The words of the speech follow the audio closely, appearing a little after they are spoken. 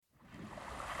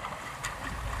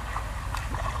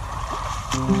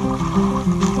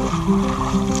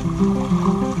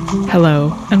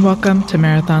Hello, and welcome to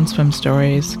Marathon Swim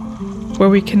Stories, where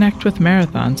we connect with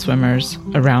marathon swimmers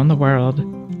around the world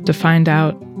to find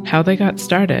out how they got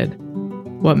started,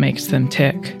 what makes them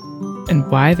tick, and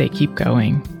why they keep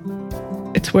going.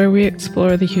 It's where we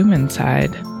explore the human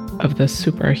side of the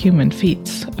superhuman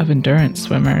feats of endurance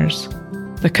swimmers,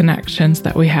 the connections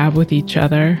that we have with each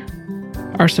other,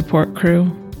 our support crew,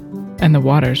 and the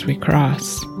waters we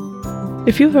cross.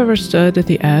 If you've ever stood at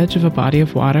the edge of a body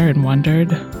of water and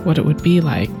wondered what it would be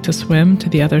like to swim to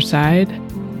the other side,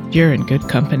 you're in good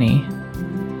company.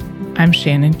 I'm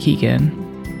Shannon Keegan,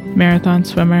 marathon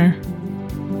swimmer,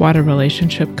 water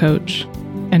relationship coach,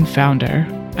 and founder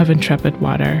of Intrepid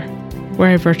Water,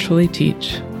 where I virtually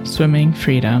teach swimming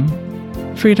freedom.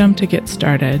 Freedom to get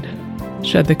started,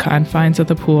 shed the confines of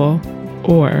the pool,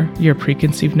 or your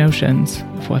preconceived notions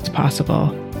of what's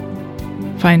possible.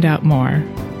 Find out more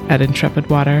at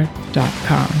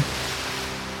intrepidwater.com.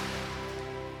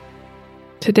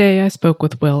 Today I spoke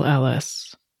with Will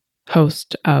Ellis,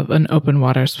 host of an Open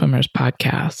Water Swimmers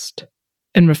podcast.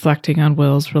 In reflecting on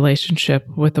Will's relationship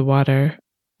with the water,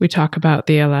 we talk about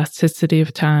the elasticity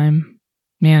of time,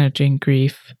 managing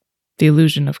grief, the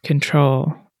illusion of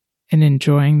control, and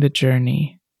enjoying the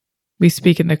journey. We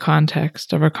speak in the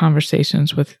context of our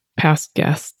conversations with past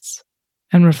guests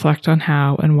and reflect on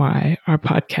how and why our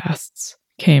podcasts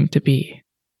came to be.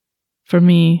 For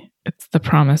me, it's the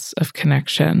promise of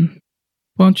connection.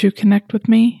 Won't you connect with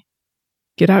me?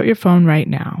 Get out your phone right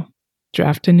now,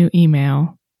 draft a new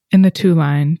email, in the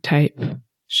 2-line type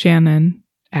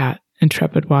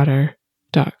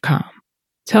shannon@intrepidwater.com.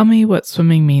 Tell me what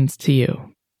swimming means to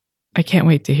you. I can't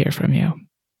wait to hear from you.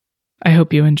 I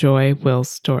hope you enjoy Will's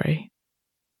story.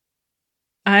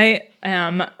 I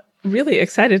am really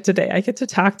excited today. I get to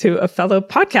talk to a fellow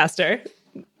podcaster.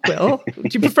 Will, do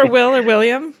you prefer Will or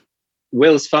William?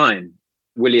 Will's fine.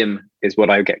 William is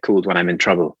what I get called when I'm in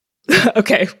trouble.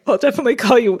 Okay, I'll definitely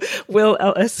call you Will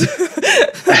Ellis.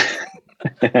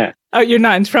 Oh, you're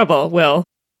not in trouble, Will?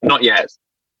 Not yet.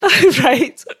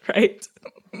 Right.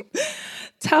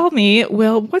 Tell me,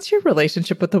 Will, what's your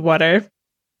relationship with the water?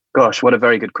 Gosh, what a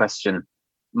very good question.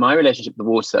 My relationship with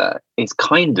the water is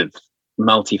kind of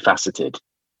multifaceted.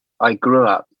 I grew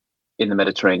up in the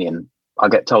Mediterranean. I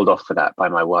get told off for that by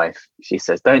my wife. She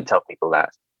says, don't tell people that.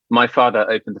 My father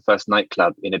opened the first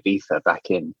nightclub in Ibiza back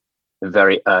in the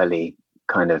very early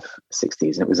kind of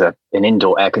 60s. And it was an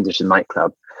indoor air-conditioned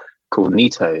nightclub called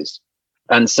Nito's.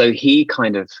 And so he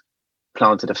kind of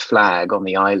planted a flag on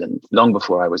the island long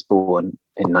before I was born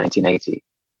in 1980.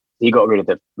 He got rid of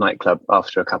the nightclub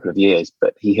after a couple of years,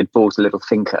 but he had bought a little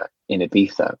finca in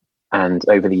Ibiza. And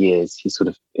over the years, it sort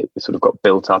of got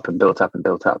built up.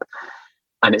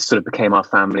 And it sort of became our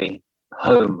family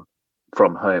home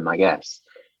from home, I guess.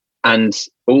 And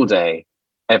all day,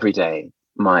 every day,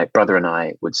 my brother and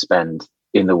I would spend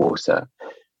in the water,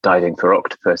 diving for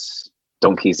octopus,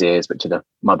 donkey's ears, which are the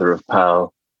mother of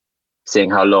pearl, seeing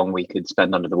how long we could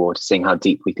spend under the water, seeing how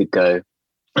deep we could go.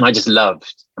 And I just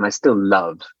loved, and I still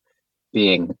love,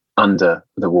 being under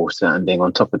the water and being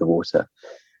on top of the water.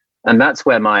 And that's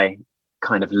where my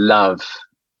kind of love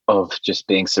of just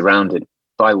being surrounded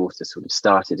by water sort of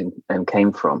started and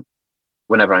came from.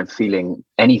 Whenever I'm feeling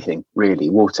anything, really,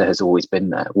 water has always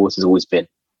been there. Water's always been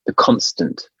the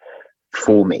constant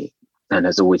for me and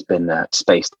has always been that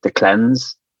space to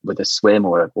cleanse with a swim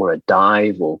or a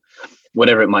dive or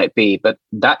whatever it might be. But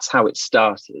that's how it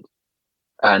started.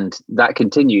 And that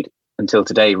continued until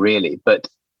today, really. But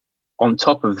on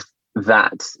top of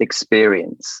that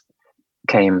experience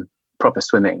came proper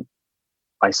swimming.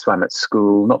 I swam at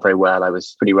school, not very well. I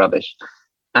was pretty rubbish.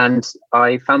 And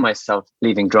I found myself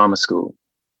leaving drama school,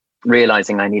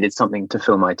 realizing I needed something to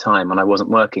fill my time and I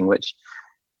wasn't working, which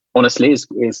honestly is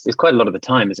quite a lot of the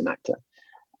time as an actor.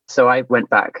 So I went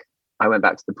back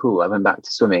to the pool. I went back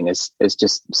to swimming as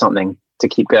just something to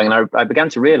keep going. And I began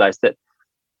to realize that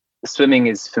swimming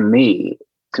is, for me,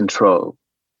 control.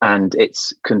 And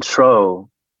it's control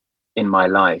in my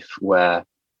life where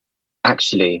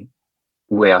actually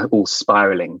we are all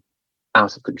spiraling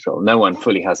out of control. No one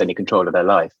fully has any control of their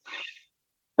life.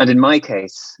 And in my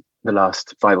case, the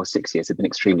last 5 or 6 years have been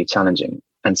extremely challenging.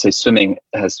 And so swimming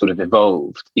has sort of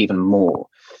evolved even more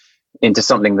into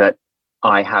something that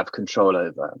I have control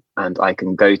over and I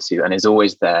can go to and is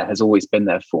always there, has always been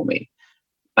there for me.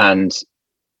 And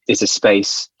it's a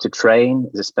space to train,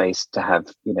 it's a space to have,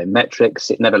 metrics.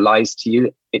 It never lies to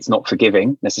you. It's not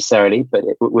forgiving necessarily, but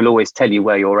it will always tell you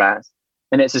where you're at.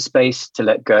 And it's a space to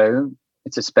let go.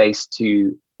 It's a space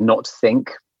to not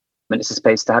think. And it's a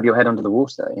space to have your head under the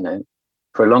water,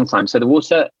 for a long time. So the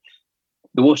water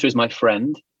The water is my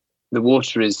friend. The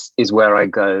water is where I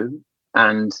go.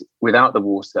 And without the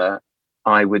water,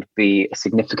 I would be a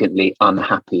significantly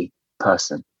unhappy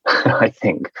person, I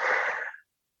think.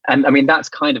 And I mean, that's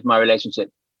kind of my relationship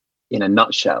in a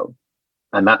nutshell.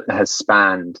 And that has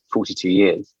spanned 42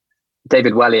 years.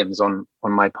 David Walliams on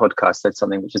my podcast said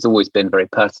something which has always been very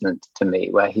pertinent to me,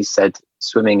 where he said,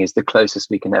 swimming is the closest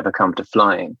we can ever come to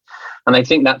flying. And I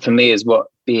think that for me is what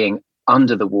being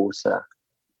under the water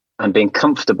and being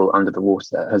comfortable under the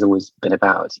water has always been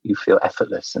about. You feel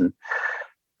effortless and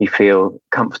you feel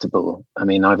comfortable. I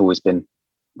mean, I've always been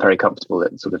very comfortable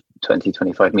at sort of 20,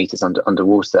 25 meters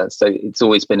underwater. So it's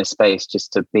always been a space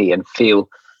just to be and feel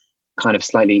kind of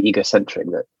slightly egocentric,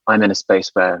 that I'm in a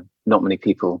space where not many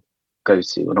people go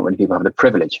to, or not many people have the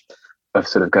privilege of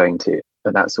sort of going to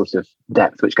at that sort of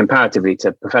depth, which comparatively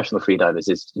to professional freedivers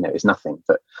is nothing.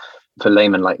 But for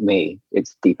laymen like me,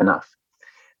 it's deep enough.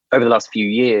 Over the last few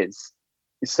years,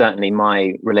 certainly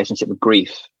my relationship with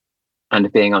grief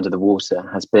and being under the water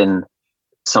has been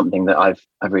something that I've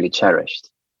really cherished.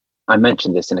 I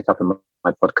mentioned this in a couple of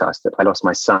my podcasts that I lost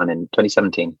my son in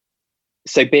 2017.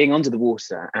 So being under the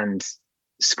water and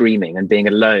screaming and being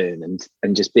alone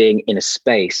and just being in a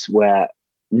space where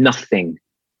nothing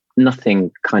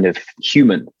kind of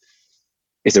human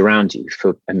is around you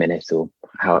for a minute or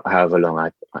however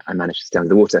long I managed to stay under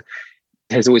the water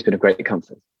has always been a great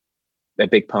comfort. A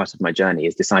big part of my journey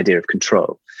is this idea of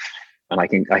control. And I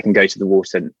can go to the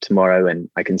water tomorrow and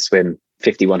I can swim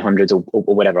 50, 100s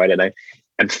or whatever, I don't know,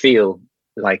 and feel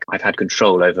like I've had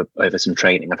control over some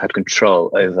training. I've had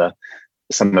control over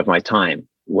some of my time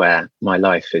where my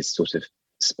life is sort of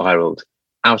spiraled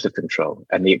out of control.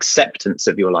 And the acceptance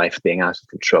of your life being out of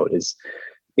control is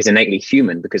innately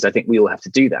human, because I think we all have to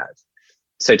do that.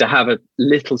 So to have a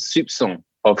little soupçon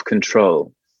of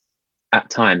control at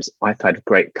times, I've had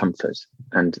great comfort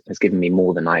and has given me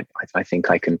more than I think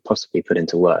I can possibly put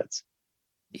into words.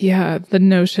 Yeah, the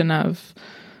notion of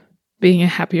being a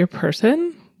happier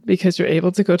person because you're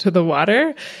able to go to the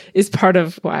water is part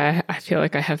of why I feel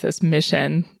like I have this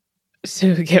mission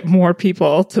to get more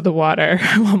people to the water.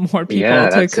 I want more people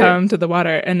to come to the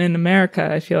water. And in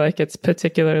America, I feel like it's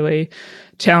particularly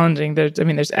challenging.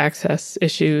 There's access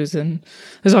issues and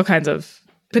there's all kinds of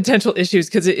potential issues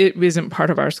because it isn't part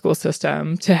of our school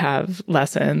system to have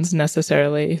lessons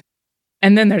necessarily.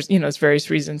 And then there's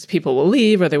various reasons people will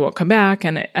leave or they won't come back.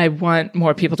 And I want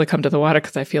more people to come to the water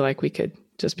because I feel like we could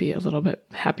just be a little bit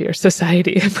happier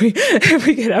society if we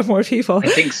could have more people. I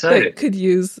think so. That could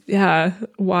use,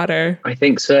 water. I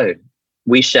think so.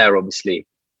 We share obviously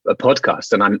a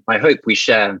podcast, and I hope we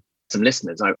share some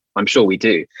listeners. I'm sure we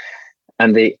do.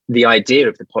 And the idea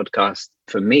of the podcast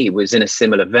for me was in a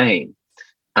similar vein.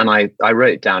 And I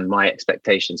wrote down my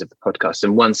expectations of the podcast.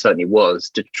 And one certainly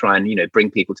was to try and, bring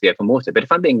people to the open water. But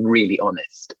if I'm being really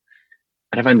honest,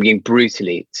 and if I'm being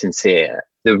brutally sincere,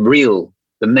 the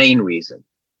main reason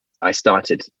I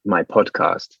started my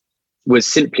podcast was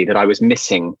simply that I was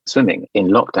missing swimming in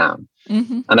lockdown.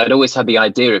 Mm-hmm. And I'd always had the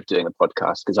idea of doing a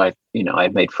podcast because I've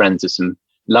made friends with some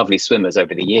lovely swimmers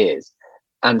over the years.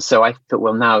 And so I thought,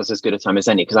 well, now is as good a time as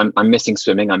any, because I'm missing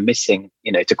swimming. I'm missing,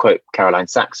 to quote Caroline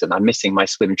Saxon, I'm missing my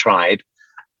swim tribe.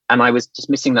 And I was just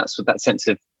missing that sense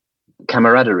of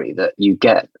camaraderie that you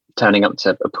get turning up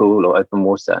to a pool or open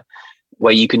water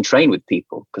where you can train with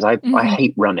people. Because I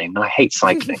hate running and I hate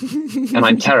cycling and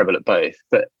I'm terrible at both.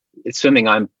 But swimming,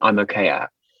 I'm okay at.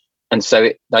 And so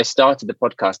I started the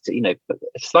podcast,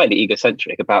 slightly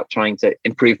egocentric about trying to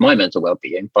improve my mental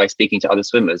well-being by speaking to other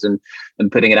swimmers and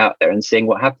putting it out there and seeing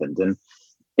what happened. And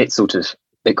it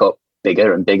got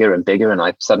bigger and bigger and bigger. And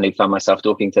I suddenly found myself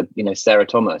talking to, Sarah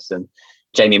Thomas and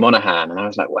Jamie Monaghan. And I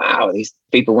was like, wow, these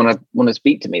people want to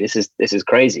speak to me. This is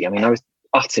crazy. I mean, I was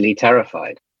utterly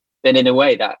terrified. Then in a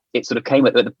way that it sort of came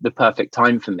at the perfect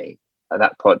time for me,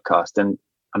 that podcast. And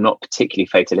I'm not particularly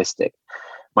fatalistic.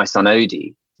 My son,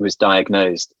 Odie, was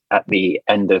diagnosed at the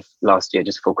end of last year,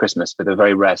 just before Christmas, with a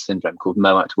very rare syndrome called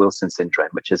Mowat-Wilson syndrome,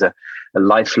 which is a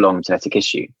lifelong genetic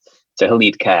issue. So he'll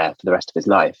need care for the rest of his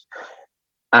life.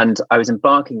 And I was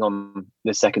embarking on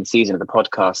the second season of the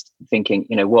podcast thinking,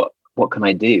 what can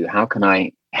I do? How can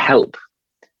I help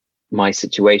my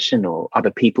situation or other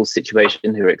people's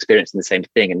situation who are experiencing the same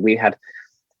thing? And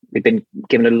we've been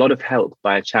given a lot of help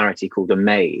by a charity called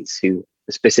Amaze, who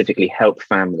specifically help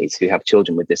families who have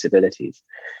children with disabilities.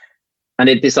 And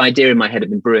this idea in my head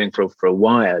had been brewing for a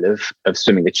while of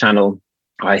swimming the channel.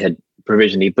 I had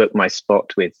provisionally booked my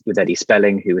spot with Eddie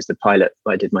Spelling, who was the pilot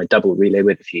I did my double relay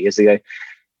with a few years ago.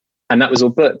 And that was all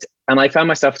booked. And I found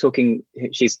myself talking, I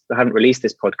haven't released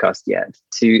this podcast yet,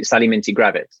 to Sally Minty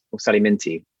Gravett, or Sally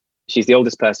Minty. She's the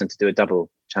oldest person to do a double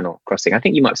channel crossing. I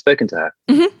think you might have spoken to her.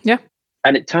 Yeah.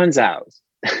 And it turns out,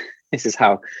 this is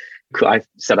how I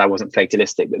said I wasn't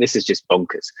fatalistic, but this is just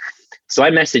bonkers. So I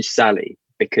messaged Sally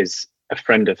because a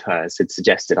friend of hers had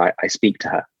suggested I speak to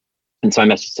her. And so I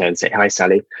messaged her and said, "Hi,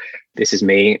 Sally, this is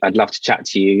me. I'd love to chat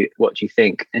to you. What do you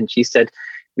think?" And she said,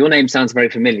 "Your name sounds very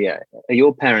familiar. Are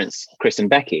your parents Chris and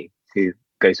Becky, who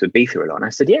go to Ibiza a lot?" And I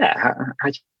said, "Yeah. How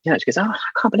do you know?" She goes, "Oh,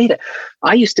 I can't believe it.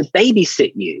 I used to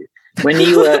babysit you when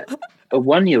you were a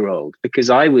 1-year-old because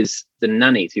I was the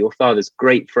nanny to your father's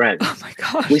great friend. Oh my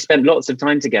gosh. We spent lots of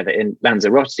time together in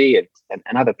Lanzarote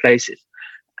and other places."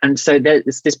 And so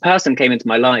this person came into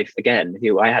my life again,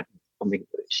 who I had. I mean,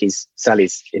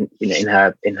 Sally's in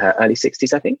her early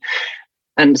 60s, I think,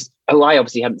 and I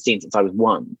obviously haven't seen since I was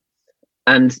 1.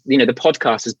 And the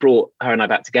podcast has brought her and I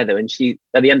back together. And she,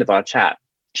 at the end of our chat,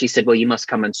 she said, "Well, you must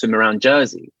come and swim around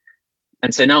Jersey."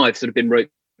 And so now I've sort of been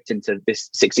roped into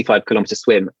this 65-kilometer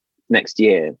swim next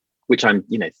year, which I'm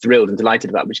thrilled and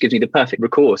delighted about, which gives me the perfect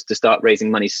recourse to start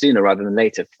raising money sooner rather than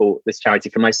later for this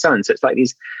charity for my son. So it's like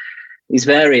these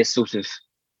various sort of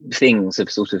things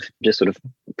have sort of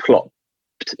plopped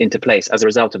into place as a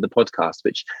result of the podcast,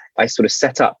 which I sort of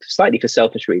set up slightly for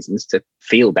selfish reasons to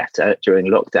feel better during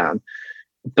lockdown.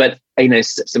 But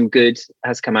some good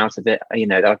has come out of it.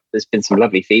 There's been some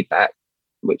lovely feedback,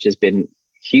 which has been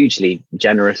hugely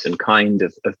generous and kind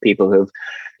of people who have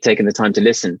taken the time to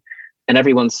listen. And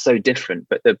everyone's so different,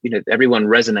 but everyone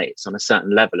resonates on a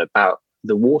certain level about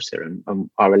the water and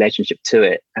our relationship to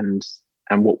it and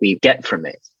what we get from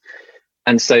it.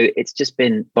 And so it's just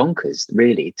been bonkers,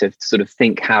 really, to sort of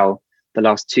think how the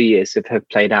last 2 years have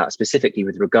played out, specifically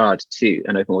with regard to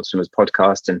an Open Water Swimmers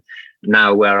podcast, and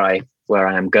now where I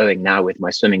am going now with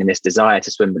my swimming and this desire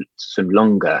to swim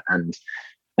longer and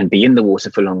be in the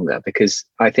water for longer, because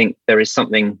I think there is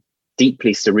something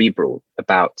deeply cerebral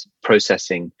about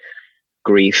processing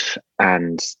grief.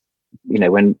 And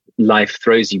when life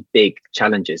throws you big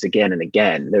challenges again and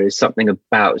again, there is something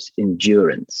about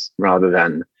endurance rather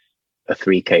than a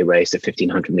 3K race, a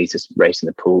 1,500 meters race in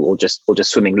the pool, or just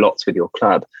swimming lots with your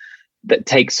club, that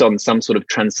takes on some sort of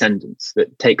transcendence,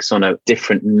 that takes on a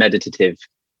different meditative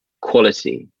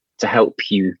quality to help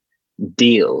you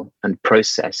deal and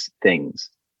process things.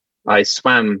 I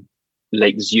swam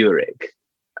Lake Zurich,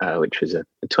 which was a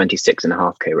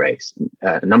 26.5K race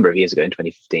a number of years ago in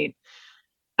 2015.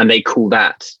 And they call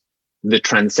that the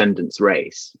transcendence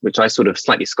race, which I sort of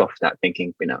slightly scoffed at,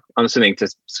 thinking, I'm swimming to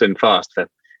swim fast for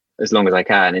as long as I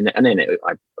can. And then it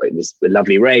was a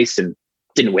lovely race and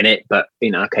didn't win it, but,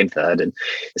 I came third, and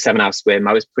the 7-hour swim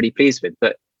I was pretty pleased with.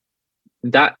 But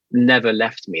that never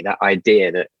left me, that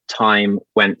idea that time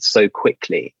went so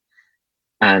quickly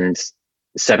and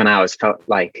 7 hours felt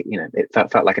like, it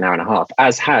felt like an hour and a half,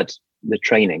 as had the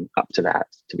training up to that,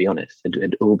 to be honest. It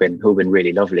had all been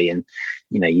really lovely. And,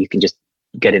 you can just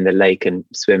get in the lake and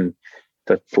swim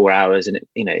for 4 hours and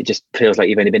it just feels like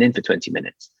you've only been in for 20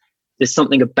 minutes. There's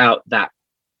something about that,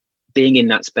 being in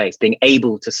that space, being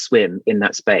able to swim in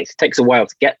that space. It takes a while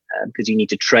to get there because you need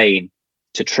to train,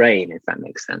 if that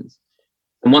makes sense.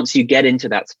 And once you get into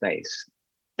that space,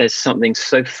 there's something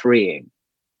so freeing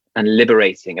and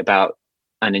liberating about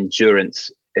an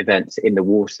endurance event in the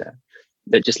water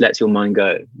that just lets your mind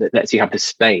go, that lets you have the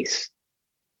space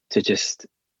to just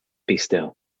be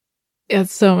still. Yeah,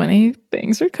 so many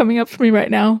things are coming up for me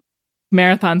right now.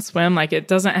 Marathon swim, like, it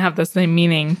doesn't have the same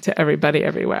meaning to everybody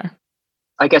everywhere.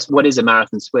 I guess, what is a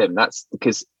marathon swim? That's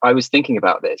because I was thinking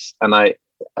about this, and I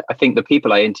think the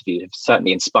people I interviewed have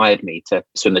certainly inspired me to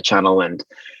swim the Channel and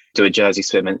do a Jersey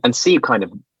swim and see kind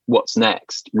of what's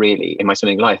next, really, in my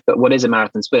swimming life. But what is a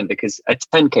marathon swim? Because a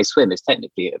 10K swim is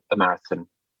technically a marathon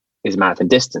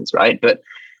distance, right? But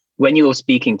when you're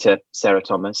speaking to Sarah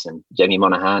Thomas and Jamie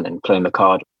Monaghan and Chloe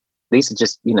McCard, these are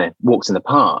just, walks in the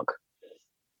park.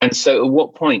 And so at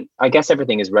what point, I guess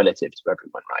everything is relative to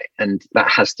everyone, right? And that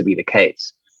has to be the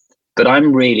case. But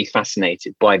I'm really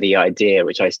fascinated by the idea,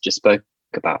 which I just spoke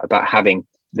about having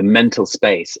the mental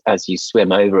space as you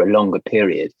swim over a longer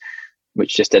period,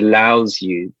 which just allows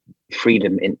you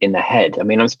freedom in the head. I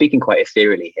mean, I'm speaking quite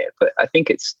ethereally here, but I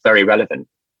think it's very relevant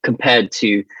compared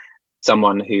to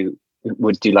someone who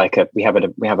would do we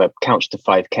have a Couch to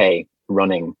 5K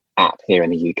running app here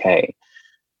in the UK,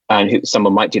 and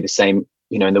someone might do the same,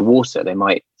 in the water. They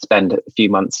might spend a few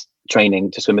months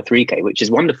training to swim a 3K, which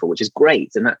is wonderful, which is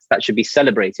great. And that should be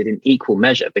celebrated in equal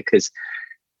measure, because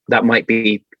that might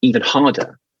be even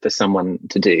harder for someone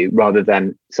to do rather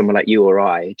than someone like you or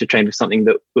I to train for something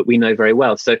that we know very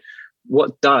well. So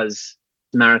what does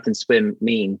marathon swim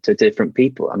mean to different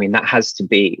people? I mean, that has to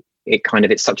be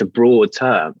it's such a broad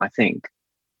term, I think.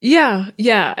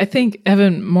 Yeah. I think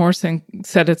Evan Morrison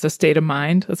said it's a state of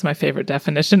mind. That's my favorite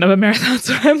definition of a marathon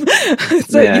swim. It's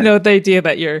the idea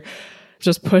that you're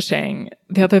just pushing.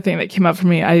 The other thing that came up for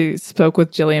me, I spoke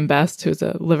with Jillian Best, who's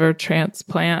a liver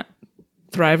transplant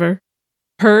thriver.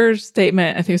 Her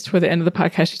statement, I think it's toward the end of the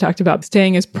podcast, she talked about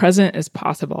staying as present as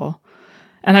possible.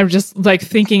 And I'm just like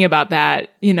thinking about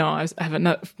that. I have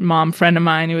a mom friend of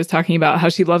mine who was talking about how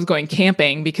she loves going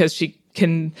camping because she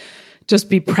can just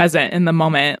be present in the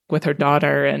moment with her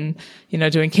daughter and,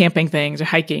 doing camping things or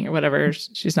hiking or whatever.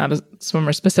 She's not a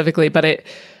swimmer specifically, but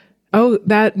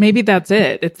maybe that's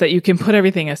it. It's that you can put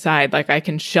everything aside. Like I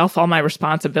can shelf all my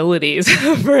responsibilities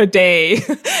for a day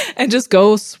and just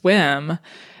go swim.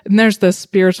 And there's the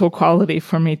spiritual quality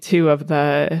for me too of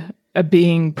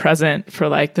being present for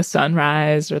like the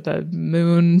sunrise or the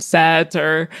moon set,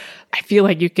 or I feel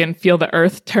like you can feel the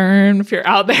earth turn if you're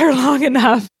out there long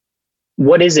enough.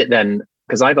 What is it then?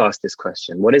 Because I've asked this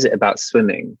question. What is it about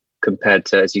swimming compared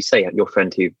to, as you say, your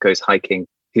friend who goes hiking,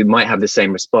 who might have the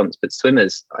same response? But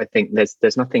swimmers, I think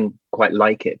there's nothing quite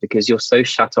like it because you're so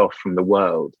shut off from the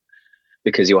world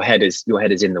because your head is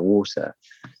in the water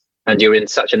and you're in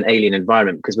such an alien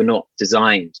environment because we're not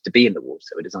designed to be in the water.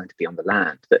 We're designed to be on the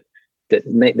land.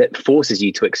 That forces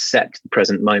you to accept the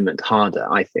present moment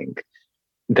harder, I think,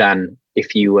 than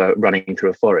if you were running through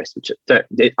a forest, which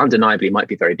it undeniably might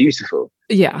be very beautiful.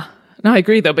 Yeah. No, I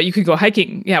agree though, but you could go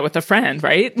hiking, with a friend,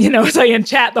 right? It's like in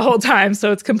chat the whole time.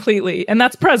 So it's completely, and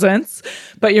that's presence,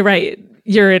 but you're right.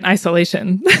 You're in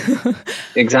isolation.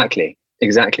 Exactly.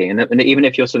 And even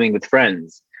if you're swimming with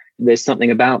friends, there's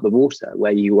something about the water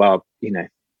where you are,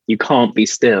 you can't be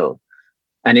still.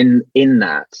 And in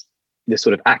that, the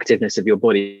sort of activeness of your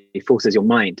body forces your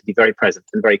mind to be very present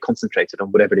and very concentrated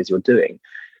on whatever it is you're doing,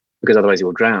 because otherwise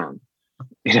you'll drown.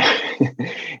 And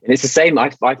it's the same. I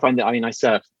find that, I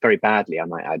surf very badly, I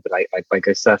might add, but I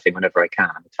go surfing whenever I can.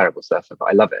 I'm a terrible surfer, but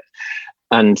I love it.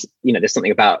 And, there's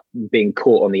something about being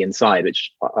caught on the inside,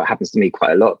 which happens to me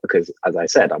quite a lot because, as I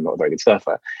said, I'm not a very good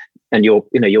surfer. And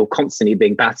you're constantly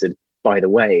being battered by the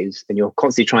waves and you're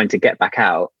constantly trying to get back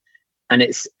out. And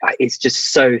it's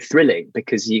just so thrilling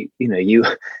because you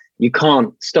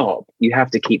can't stop. You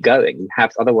have to keep going.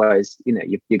 Otherwise,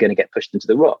 you're going to get pushed into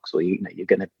the rocks, or you're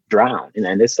going to drown. And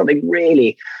there's something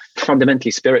really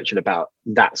fundamentally spiritual about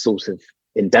that sort of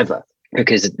endeavor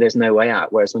because there's no way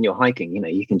out. Whereas when you're hiking,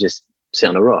 you can just sit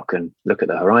on a rock and look at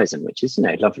the horizon, which is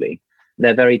lovely.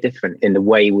 They're very different in the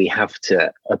way we have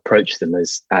to approach them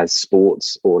as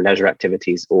sports or leisure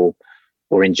activities or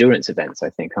endurance events, I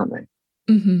think, aren't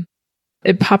they? Mm-hmm.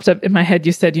 It popped up in my head.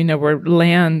 You said, we're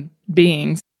land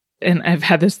beings. And I've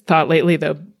had this thought lately,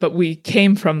 though, but we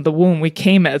came from the womb. We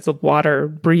came as a water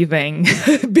breathing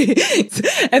beings.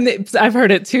 And I've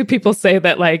heard it too. People say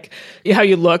that like how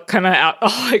you look kind of out,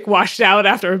 like washed out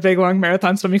after a big long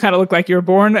marathon swim, you kind of look like you were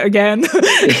born again.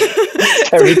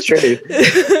 Very true.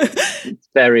 It's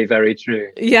very, very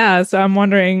true. Yeah. So I'm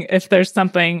wondering if there's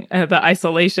something, the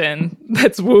isolation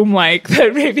that's womb-like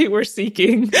that maybe we're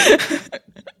seeking.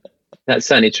 That's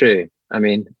certainly true.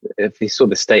 If you saw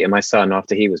the state of my son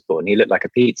after he was born, he looked like a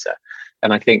pizza.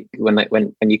 And I think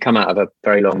when you come out of a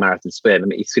very long marathon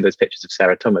swim, you see those pictures of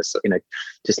Sarah Thomas,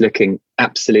 just looking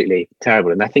absolutely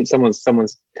terrible. And I think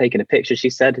someone's taken a picture. She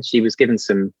said she was given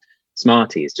some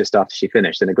Smarties just after she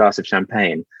finished and a glass of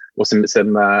champagne or some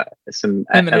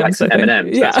M&Ms.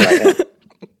 Yeah. That's right. Yeah.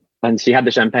 And she had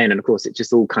the champagne, and of course, it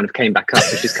just all kind of came back up.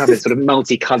 So she's covered in sort of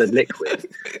multicolored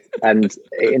liquid, and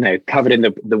covered in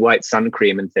the white sun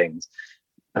cream and things.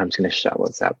 I'm just going to shut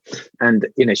WhatsApp. And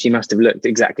she must have looked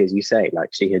exactly as you say,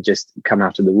 like she had just come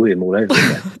out of the womb all over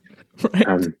again.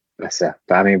 Right. Bless her.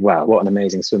 But wow, what an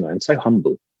amazing swimmer, and so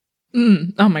humble.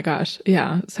 Oh my gosh,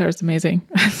 yeah, Sarah's amazing.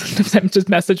 Sometimes I just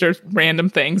message her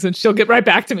random things, and she'll get right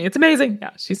back to me. It's amazing.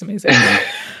 Yeah, she's amazing.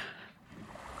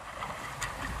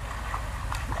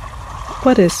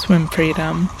 What is swim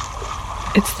freedom?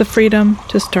 It's the freedom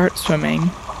to start swimming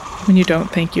when you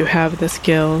don't think you have the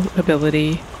skill,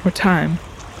 ability, or time.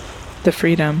 The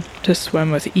freedom to swim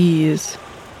with ease.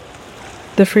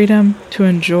 The freedom to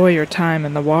enjoy your time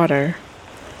in the water.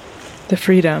 The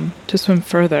freedom to swim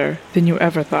further than you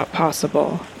ever thought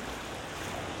possible.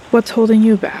 What's holding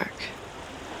you back?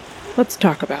 Let's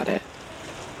talk about it.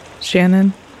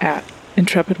 Shannon at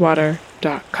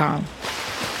intrepidwater.com.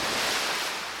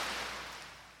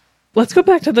 Let's go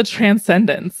back to the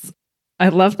transcendence. I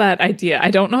love that idea. I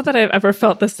don't know that I've ever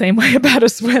felt the same way about a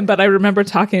swim, but I remember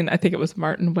talking, I think it was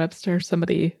Martin Webster,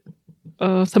 somebody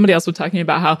else was talking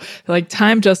about how like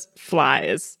time just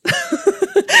flies.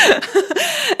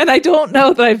 And I don't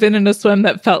know that I've been in a swim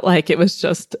that felt like it was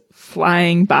just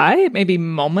flying by. Maybe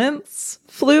moments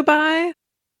flew by.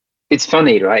 It's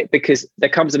funny, right? Because there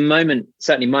comes a moment,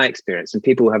 certainly my experience, and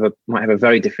people might have a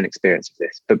very different experience of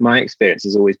this, but my experience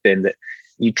has always been that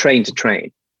you train to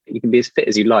train. You can be as fit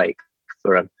as you like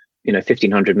for a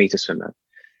 1,500 meter swimmer,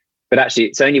 but actually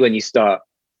it's only when you start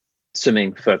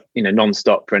swimming for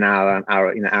non-stop for an hour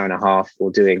and a half,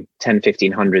 or doing 10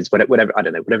 1500s, whatever, I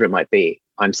don't know, whatever it might be.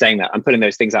 I'm saying that I'm putting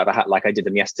those things out of the hat like I did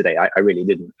them yesterday. I really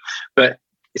didn't, but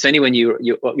it's only when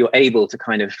you're able to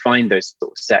kind of find those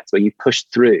sort of sets where you push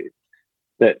through,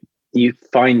 that you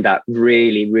find that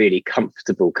really, really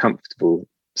comfortable,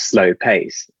 slow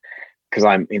pace. Because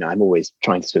I'm always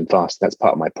trying to swim fast. That's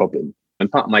part of my problem.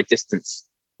 And part of my distance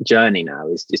journey now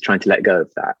is trying to let go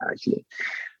of that, actually.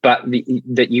 But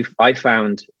I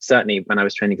found, certainly when I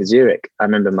was training for Zurich, I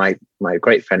remember my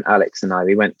great friend Alex and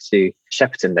we went to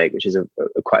Shepperton Lake, which is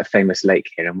quite a famous lake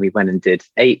here. And we went and did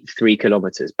 8 3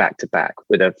 kilometers back to back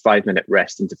with a 5-minute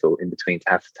rest interval in between to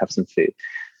have some food.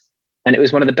 And it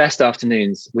was one of the best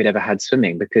afternoons we'd ever had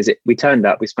swimming, because we turned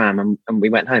up, we swam and we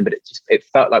went home, but it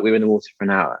felt like we were in the water for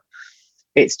an hour.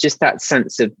 It's just that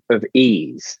sense of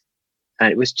ease.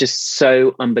 And it was just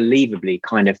so unbelievably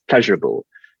kind of pleasurable,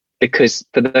 because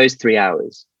for those 3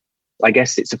 hours, I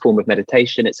guess it's a form of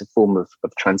meditation. It's a form of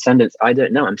transcendence. I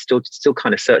don't know. I'm still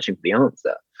kind of searching for the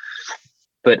answer,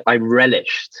 but I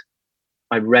relished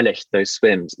those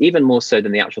swims, even more so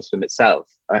than the actual swim itself.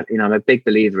 I'm a big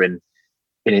believer in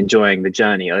enjoying the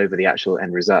journey over the actual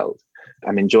end result.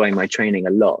 I'm enjoying my training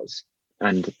a lot.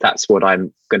 And that's what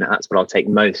I'll take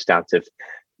most out of,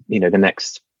 the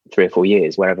next 3 or 4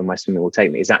 years, wherever my swimming will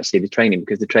take me, is actually the training,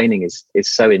 because the training is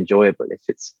so enjoyable.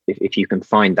 If you can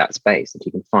find that space, if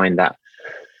you can find that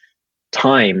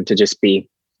time to just be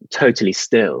totally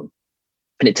still.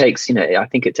 And it takes, I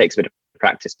think it takes a bit of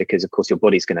practice, because of course your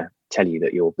body's going to tell you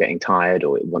that you're getting tired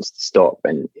or it wants to stop.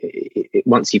 And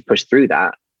once you push through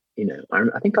that,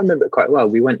 I think I remember it quite well.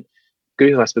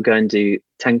 Group of us were going to do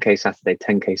 10K Saturday,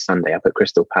 10K Sunday up at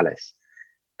Crystal Palace.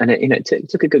 And it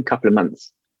took a good couple of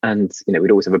months. And,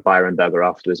 we'd always have a Byron burger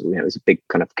afterwards. It was a big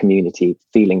kind of community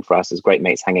feeling for us as great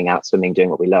mates, hanging out, swimming, doing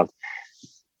what we loved.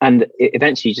 And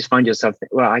eventually you just find yourself,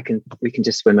 we can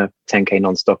just swim a 10K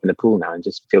non-stop in the pool now and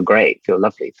just feel great, feel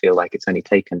lovely, feel like it's only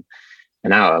taken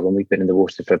an hour when we've been in the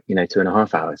water for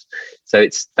 2.5 hours. So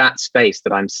it's that space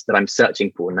that I'm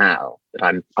searching for now,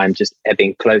 that I'm just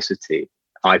ebbing closer to.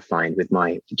 I find with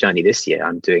my journey this year,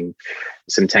 I'm doing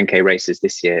some 10K races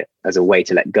this year as a way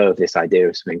to let go of this idea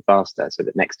of swimming faster, so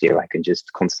that next year I can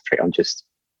just concentrate on just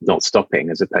not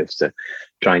stopping, as opposed to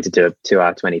trying to do a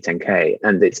 2-hour 20 10K.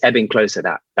 And it's ebbing closer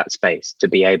that space to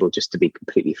be able just to be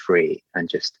completely free and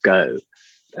just go.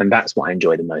 And that's what I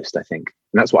enjoy the most, I think.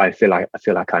 And that's what I feel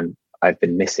like I've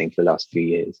been missing for the last few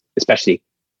years, especially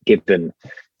given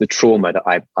the trauma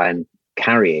that I'm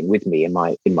carrying with me in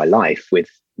my life, with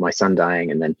my son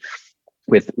dying and then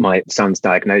with my son's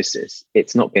diagnosis.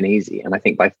 It's not been easy. And I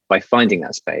think by finding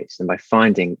that space and by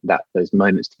finding those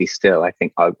moments to be still, I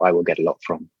think I will get a lot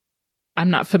from.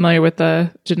 I'm not familiar with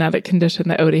the genetic condition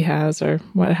that Odie has or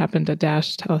what happened to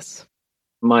Dash. Tell us.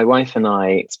 My wife and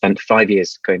I spent 5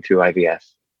 years going through IVF.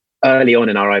 Early on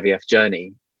in our IVF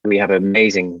journey, we have an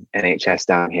amazing NHS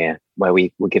down here where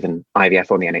we were given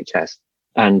IVF on the NHS.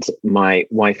 And my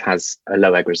wife has a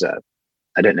low egg reserve.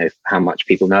 I don't know how much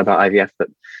people know about IVF, but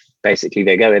basically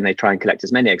they go in, they try and collect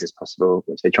as many eggs as possible,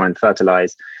 which they try and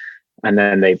fertilize. And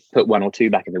then they put 1 or 2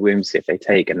 back in the womb, see if they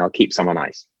take, and they'll keep some on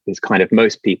ice. It's kind of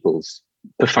most people's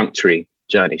perfunctory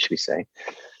journey, should we say.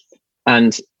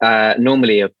 And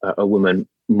normally a woman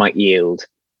might yield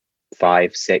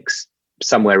 5, 6,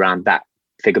 somewhere around that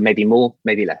figure, maybe more,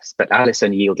 maybe less. But Alice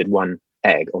only yielded 1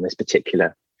 egg on this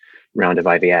particular round of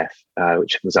IVF,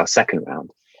 which was our second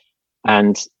round.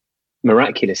 And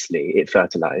miraculously, it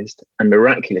fertilized, and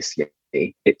miraculously,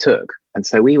 it took. And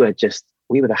so we were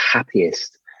the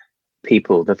happiest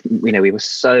people. We were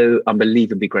so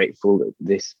unbelievably grateful that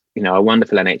this, our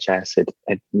wonderful NHS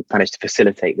had managed to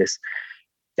facilitate this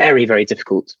very, very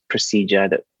difficult procedure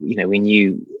that, we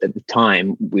knew at the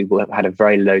time we had a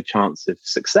very low chance of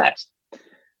success.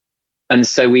 And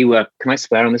so we were, can I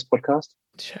swear on this podcast?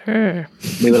 Sure.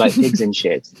 We were like pigs in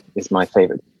shit, is my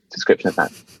favorite description of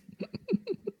that.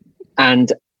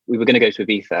 And we were going to go to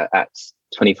Ibiza at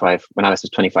 25, when Alice was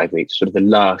 25 weeks, sort of the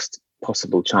last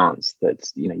possible chance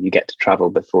that, you get to travel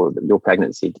before your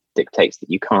pregnancy dictates that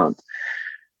you can't.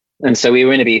 And so we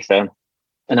were in Ibiza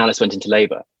and Alice went into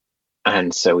labor.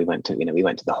 And so we went to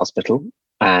the hospital,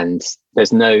 and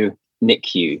there's no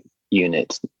NICU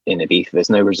unit in Ibiza. There's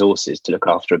no resources to look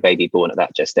after a baby born at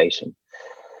that gestation.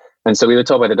 And so we were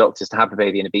told by the doctors to have the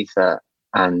baby in Ibiza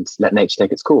and let nature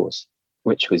take its course.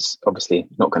 which was obviously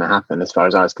not going to happen as far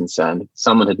as I was concerned.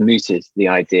 Someone had mooted the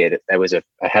idea that there was a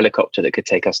helicopter that could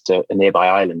take us to a nearby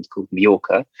island called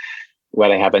Mallorca, where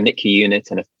they have a NICU unit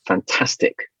and a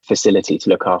fantastic facility to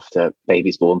look after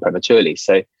babies born prematurely.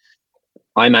 So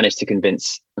I managed to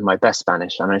convince, in my best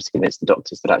Spanish, the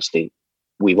doctors that actually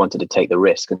we wanted to take the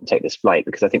risk and take this flight,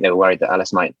 because I think they were worried that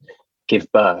Alice might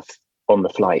give birth on the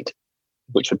flight,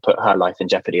 which would put her life in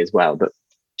jeopardy as well. But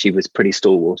she was pretty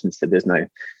stalwart and said,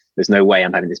 there's no way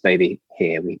I'm having this baby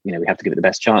here. We have to give it the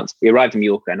best chance. We arrived in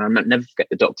Mallorca, and I'll never forget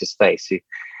the doctor's face.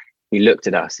 He looked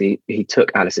at us, he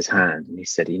took Alice's hand and he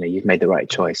said, you've made the right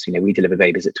choice. We deliver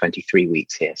babies at 23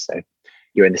 weeks here. So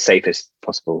you're in the safest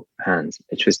possible hands,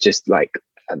 which was just like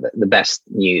the best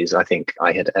news I think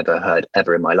I had ever heard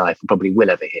ever in my life, and probably will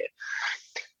ever hear.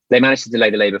 They managed to delay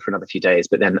the labour for another few days,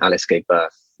 but then Alice gave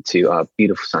birth to our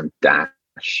beautiful son,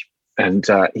 Dash. And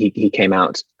he came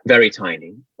out very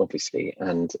tiny, obviously,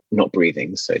 and not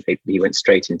breathing. So he went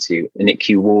straight into a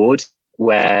NICU ward,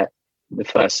 where the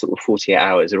first sort of 48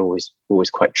 hours are always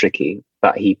quite tricky,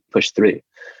 but he pushed through.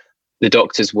 The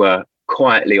doctors were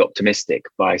quietly optimistic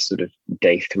by sort of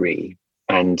day 3,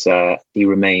 and he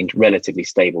remained relatively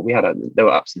stable. There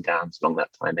were ups and downs along that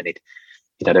time, and he'd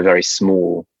had a very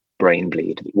small brain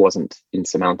bleed. It wasn't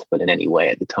insurmountable in any way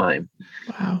at the time.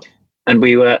 Wow. And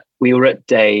we were at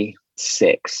day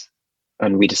 6,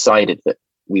 and we decided that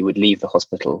we would leave the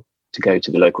hospital to go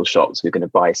to the local shops. We were going to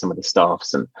buy some of the staff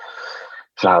some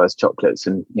flowers, chocolates,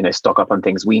 and stock up on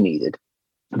things we needed.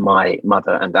 My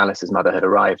mother and Alice's mother had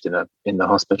arrived in the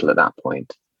hospital at that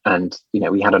point, and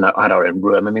we had our own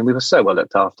room. I mean, we were so well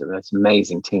looked after. We had this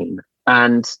amazing team,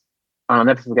 and I'll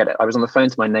never forget it. I was on the phone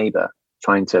to my neighbour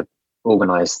trying to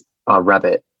organise our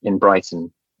rabbit in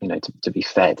Brighton, to be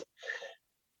fed,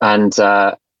 and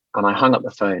I hung up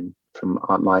the phone from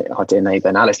our dear neighbour,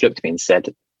 and Alice looked at me and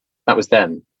said, "That was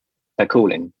them. They're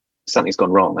calling. Something's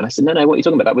gone wrong." And I said, "No, what are you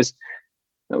talking about?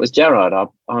 That was Gerard,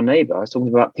 our neighbour. I was talking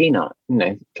about Peanut,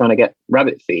 trying to get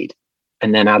rabbit feed."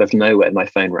 And then out of nowhere, my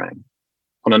phone rang.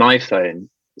 On an iPhone,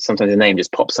 sometimes the name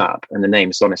just pops up, and the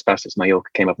name Sonis Passos Mallorca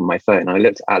came up on my phone. And I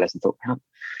looked at Alice and thought, how?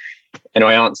 And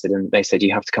I answered, and they said,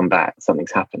 "You have to come back.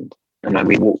 Something's happened." And then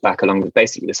we walked back along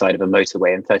basically the side of a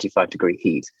motorway in 35-degree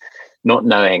heat, not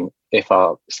knowing if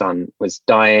our son was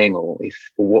dying or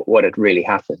what had really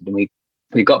happened. And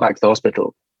we got back to the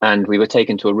hospital, and we were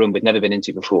taken to a room we'd never been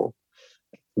into before,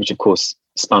 which of course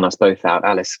spun us both out.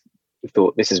 Alice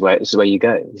thought, this is where you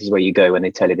go. This is where you go when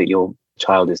they tell you that your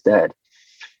child is dead.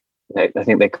 I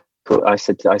think I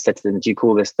said to them, "Do you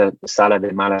call this the sala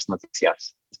de malas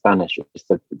noticias?" Spanish, it's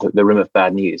the room of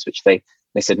bad news, which they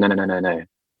said, no.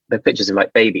 They're pictures of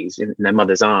like babies in their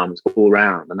mother's arms all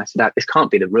around. And I said, "This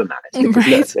can't be the room, Alice. Because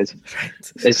right.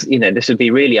 Look, there's this would be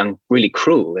really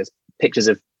cruel. There's pictures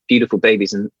of beautiful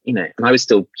babies, and and I was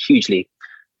still hugely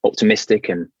optimistic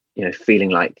and feeling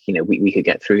like we could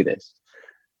get through this.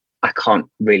 I can't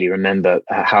really remember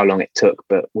how long it took,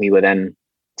 but we were then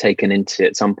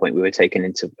at some point we were taken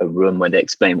into a room where they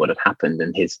explained what had happened.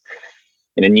 And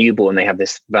in a newborn, they have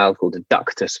this valve called a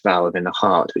ductus valve in the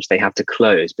heart, which they have to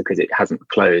close because it hasn't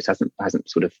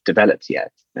sort of developed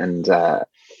yet. And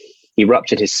he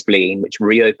ruptured his spleen, which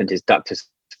reopened his ductus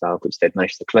valve, which they'd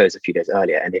managed to close a few days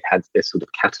earlier, and it had this sort of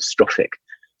catastrophic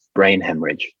brain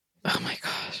hemorrhage. Oh my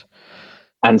gosh.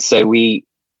 And so we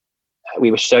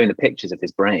were shown the pictures of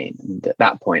his brain, and at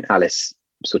that point Alice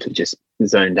sort of just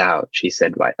zoned out. She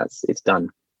said, "Right, it's done,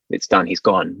 he's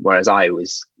gone." Whereas I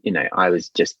was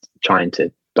just trying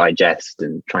to digest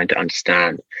and trying to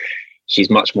understand.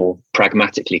 She's much more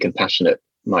pragmatically compassionate,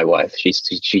 my wife. She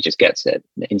just gets it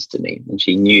instantly, and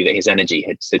she knew that his energy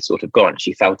had sort of gone.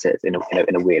 She felt it in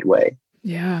a weird way.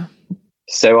 Yeah.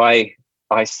 So I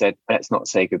said, "Let's not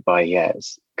say goodbye yet.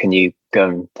 Can you go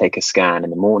and take a scan in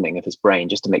the morning of his brain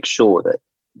just to make sure that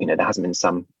there hasn't been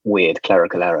some weird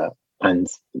clerical error, and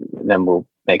then we'll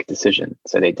make a decision."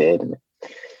 So they did, and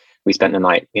we spent the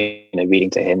night reading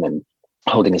to him and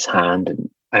holding his hand. And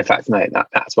in fact, no,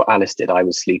 that's what Alice did. I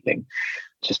was sleeping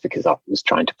just because I was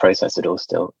trying to process it all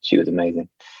still. She was amazing.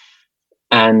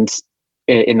 And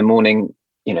in the morning,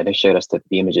 they showed us the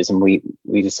images, and we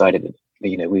decided that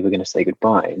we were going to say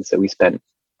goodbye. And so we spent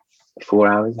 4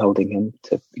 hours holding him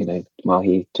while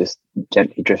he just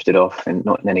gently drifted off and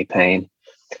not in any pain.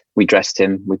 We dressed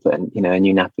him, we put a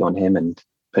new nappy on him and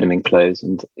put him in clothes,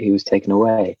 and he was taken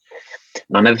away.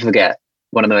 And I'll never forget,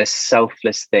 one of the most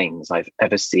selfless things I've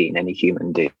ever seen any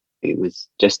human do. It was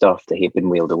just after he'd been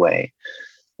wheeled away.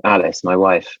 Alice, my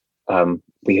wife,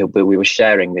 we were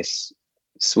sharing this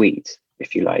suite,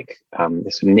 if you like,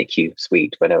 this NICU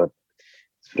suite where there were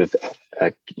sort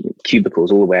of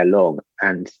cubicles all the way along.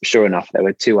 And sure enough, there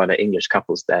were 2 other English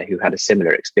couples there who had a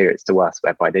similar experience to us,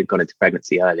 whereby they'd gone into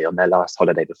pregnancy early on their last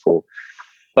holiday before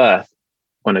birth,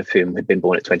 one of whom had been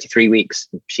born at 23 weeks.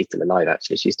 She's still alive,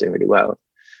 actually. She's doing really well.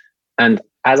 And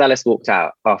as Alice walked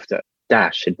out after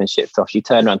Dash had been shipped off, she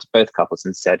turned around to both couples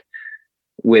and said,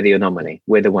 "We're the anomaly.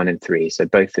 We're the 1 in 3. So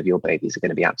both of your babies are going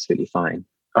to be absolutely fine.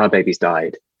 Our babies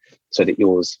died so that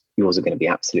yours are going to be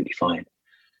absolutely fine."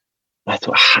 And I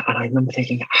thought, and I remember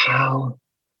thinking, how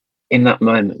in that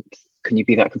moment can you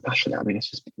be that compassionate? I mean, it's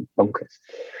just bonkers.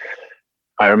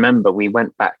 I remember we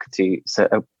went back to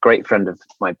a great friend of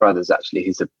my brother's, actually,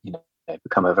 who's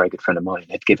become a very good friend of mine,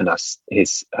 had given us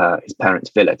his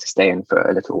parents' villa to stay in for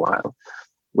a little while,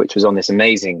 which was on this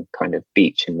amazing kind of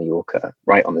beach in Mallorca,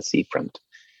 right on the seafront,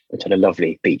 which had a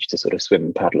lovely beach to sort of swim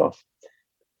and paddle off.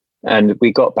 And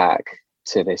we got back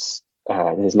to this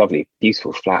lovely,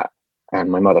 beautiful flat,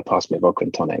 and my mother passed me a vodka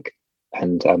and tonic,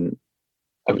 and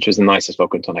which was the nicest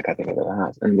vodka and tonic I think I've ever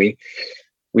had. And we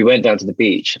went down to the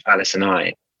beach, Alice and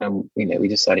I, and we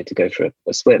decided to go for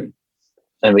a swim.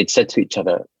 And we'd said to each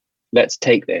other, let's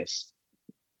take this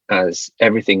as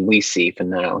everything we see for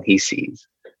now, he sees,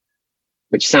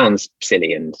 which sounds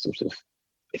silly and sort of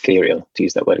ethereal, to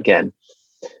use that word again.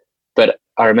 But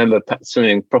I remember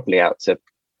swimming properly out to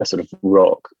a sort of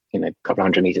rock, a couple of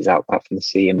 100 meters out from the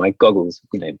sea, and my goggles,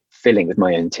 filling with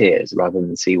my own tears rather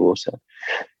than seawater.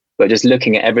 But just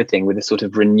looking at everything with a sort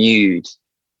of renewed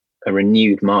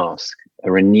mask,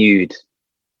 a renewed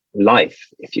life,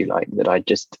 if you like, that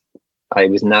I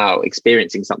was now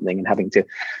experiencing something and having to,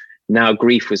 now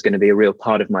grief was going to be a real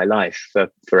part of my life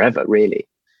for forever, really.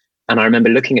 And I remember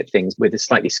looking at things with a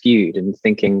slightly skewed and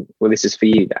thinking, well, this is for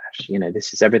you, Dash.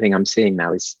 This is everything I'm seeing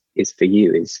now is for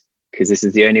you, is because this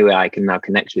is the only way I can now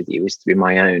connect with you, is through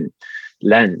my own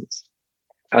lens.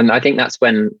 And I think that's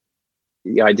when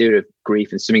the idea of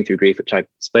grief and swimming through grief, which I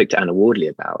spoke to Anna Wardley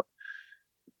about,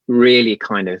 really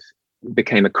kind of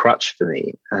became a crutch for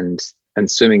me. And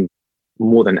swimming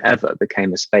more than ever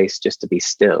became a space just to be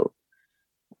still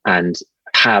and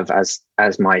have as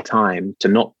my time to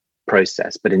not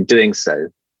process, but in doing so,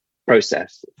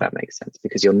 process, if that makes sense,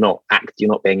 because you're not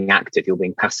being active, you're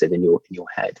being passive in your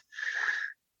head.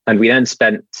 And we then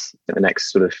spent the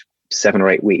next sort of 7 or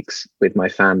 8 weeks with my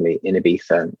family in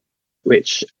Ibiza,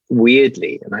 which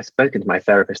weirdly, and I've spoken to my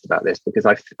therapist about this, because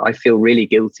I feel really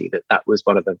guilty that was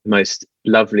one of the most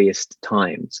loveliest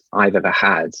times I've ever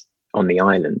had on the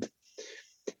island,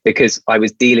 because I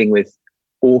was dealing with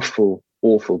awful,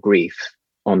 awful grief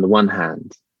on the one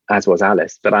hand, as was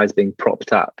Alice, but I was being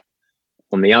propped up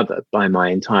on the other by my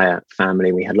entire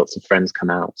family. We had lots of friends come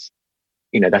out.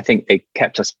 I think they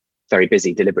kept us very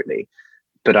busy deliberately,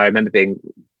 but I remember being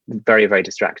very, very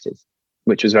distracted,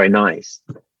 which was very nice.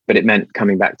 But it meant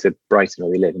coming back to Brighton,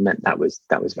 where we live, it meant that was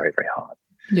very, very hard.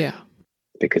 Yeah.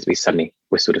 Because we suddenly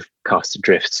were sort of cast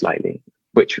adrift slightly,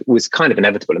 which was kind of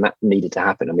inevitable, and that needed to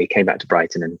happen. And we came back to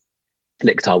Brighton and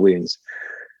licked our wounds.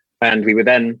 And we were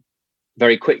then,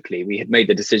 very quickly, we had made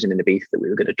the decision in Ibiza that we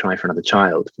were going to try for another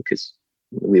child, because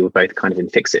we were both kind of in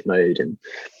fix-it mode, and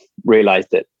realized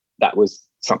that was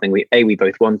something we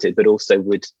both wanted, but also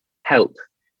would help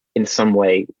in some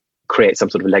way create some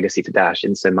sort of legacy for Dash,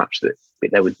 in so much that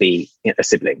there would be a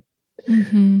sibling.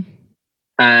 Mm-hmm.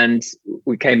 And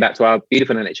we came back to our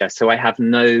beautiful NHS. So I have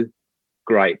no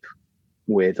gripe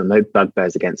with, or no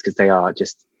bugbears against, because they are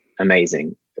just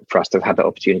amazing for us to have had that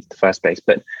opportunity in the first place.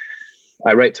 But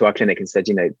I wrote to our clinic and said,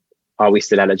 are we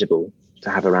still eligible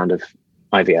to have a round of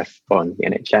IVF on the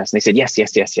NHS? And they said, yes,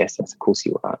 of course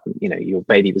you are. Your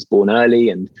baby was born early,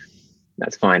 and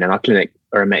that's fine. And our clinic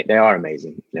they are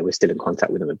amazing. We're still in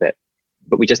contact with them a bit,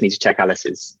 but we just need to check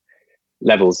Alice's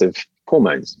levels of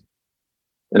hormones.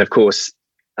 And of course,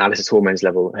 Alice's hormone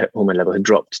level had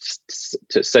dropped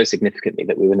so significantly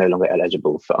that we were no longer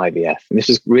eligible for IVF. And this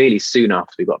was really soon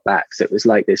after we got back. So it was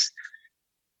like this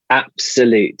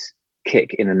absolute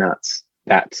kick in the nuts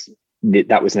that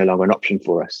was no longer an option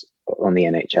for us on the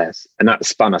NHS. And that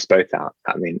spun us both out,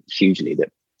 hugely,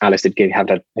 that Alice had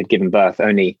given birth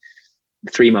only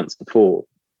 3 months before,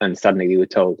 and suddenly we were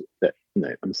told that,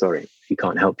 no, I'm sorry, we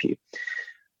can't help you.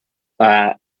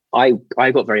 I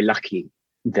got very lucky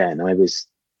then. I was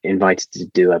invited to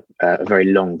do a very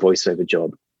long voiceover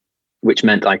job, which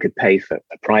meant I could pay for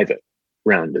a private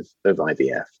round of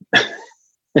IVF,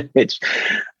 which,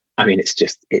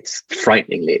 it's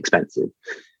frighteningly expensive.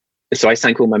 So I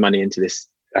sank all my money into this.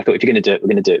 I thought, if you're going to do it, we're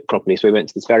going to do it properly. So we went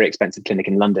to this very expensive clinic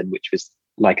in London, which was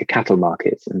like a cattle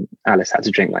market. And Alice had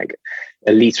to drink like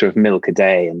a litre of milk a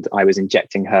day. And I was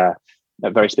injecting her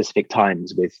at very specific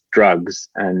times with drugs,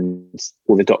 and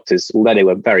all the doctors, although they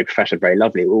were very professional, very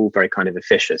lovely, were all very kind of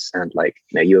officious and like,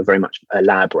 you were very much a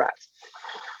lab rat.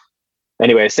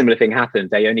 Anyway, a similar thing happened.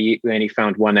 We only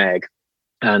found one egg,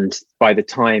 and by the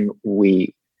time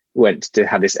we went to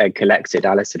have this egg collected,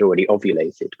 Alice had already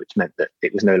ovulated, which meant that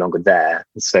it was no longer there.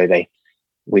 So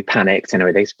we panicked.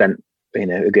 Anyway, they spent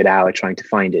a good hour trying to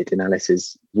find it in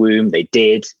Alice's womb. They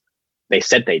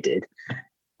said they did.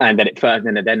 And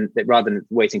then rather than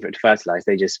waiting for it to fertilize,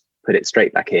 they just put it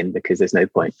straight back in, because there's no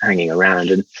point hanging around.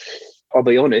 And I'll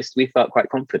be honest, we felt quite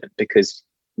confident because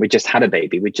we just had a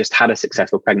baby. We just had a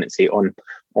successful pregnancy on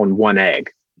one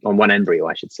egg, on one embryo,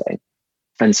 I should say.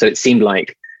 And so it seemed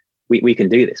like we can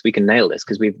do this. We can nail this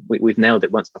because we've nailed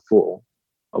it once before.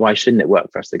 Why shouldn't it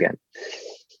work for us again?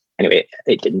 Anyway,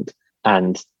 it didn't.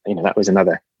 And that was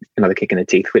another kick in the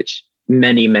teeth, which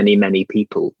many, many, many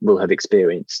people will have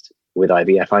experienced with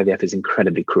IVF. IVF is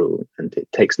incredibly cruel and it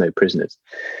takes no prisoners.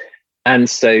 And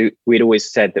so we'd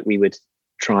always said that we would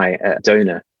try a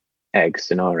donor egg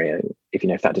scenario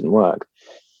if that didn't work.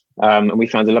 And we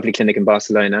found a lovely clinic in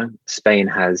Barcelona. Spain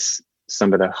has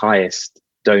some of the highest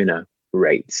donor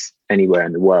rates anywhere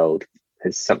in the world.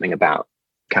 There's something about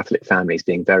Catholic families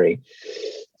being very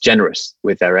generous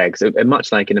with their eggs,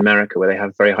 much like in America, where they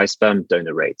have very high sperm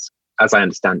donor rates, as I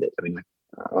understand it. I mean,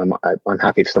 I'm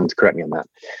happy for someone to correct me on that.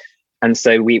 And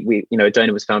so we a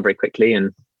donor was found very quickly,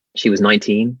 and she was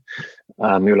 19. We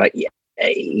were like, yeah,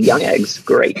 young eggs,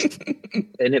 great.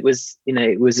 And it was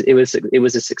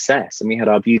a success. And we had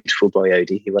our beautiful boy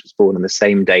Odie, who was born on the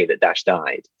same day that Dash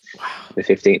died, the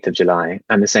 15th of July,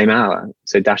 and the same hour.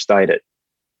 So Dash died at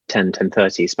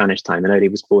 10:30 Spanish time, and Odie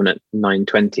was born at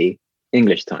 9:20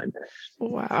 English time.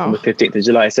 Wow. On the 15th of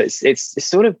July. So it's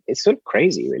sort of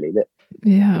crazy, really, that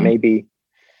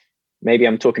maybe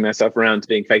I'm talking myself around to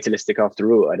being fatalistic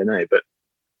after all. I don't know. But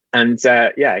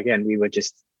again, we were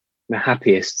just the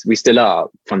happiest. We still are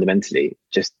fundamentally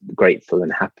just grateful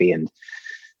and happy. And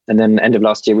then end of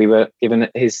last year, we were given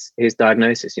his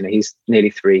diagnosis. He's nearly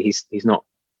 3. He's not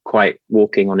quite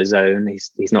walking on his own.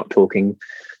 He's not talking,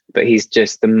 but he's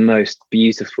just the most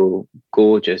beautiful,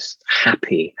 gorgeous,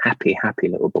 happy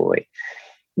little boy.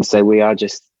 And so we are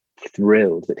just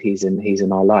thrilled that he's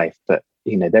in our life. But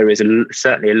there is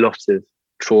certainly a lot of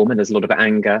trauma. There's a lot of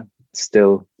anger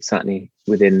still, certainly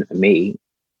within me.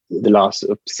 The last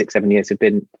 6-7 years have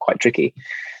been quite tricky,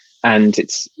 and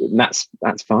that's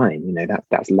fine.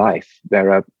 That's life.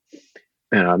 There are,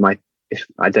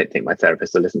 I don't think my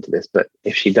therapist will listen to this, but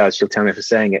if she does, she'll tell me for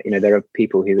saying it. There are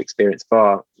people who experience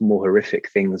far more horrific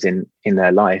things in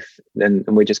their life, and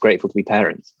we're just grateful to be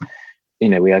parents.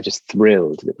 We are just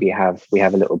thrilled that we have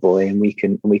a little boy, and we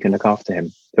can look after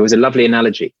him. There was a lovely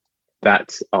analogy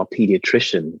that our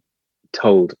pediatrician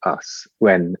told us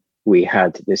when we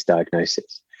had this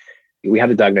diagnosis. We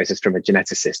had a diagnosis from a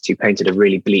geneticist who painted a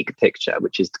really bleak picture,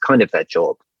 which is kind of their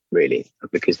job, really,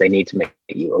 because they need to make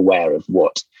you aware of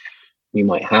what you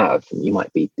might have and you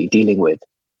might be dealing with.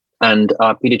 And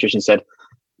our pediatrician said,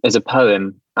 there's a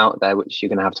poem out there which you're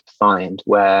going to have to find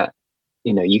where,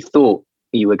 you thought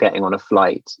you were getting on a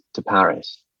flight to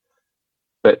Paris,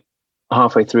 but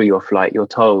halfway through your flight, you're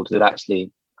told that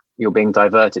actually you're being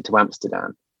diverted to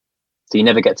Amsterdam. So you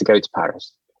never get to go to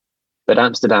Paris, but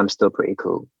Amsterdam's still pretty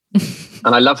cool.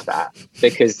 And I love that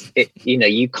because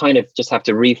you kind of just have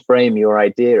to reframe your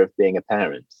idea of being a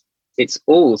parent. It's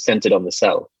all centered on the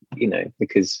self,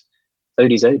 because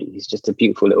Odie's Odie. He's just a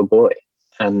beautiful little boy,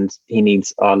 and he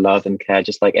needs our love and care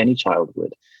just like any child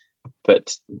would.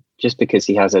 But just because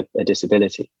he has a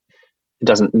disability, it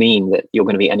doesn't mean that you're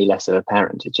going to be any less of a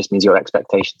parent. It just means your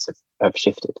expectations have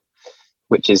shifted,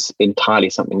 which is entirely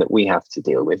something that we have to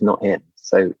deal with, not him.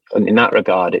 So in that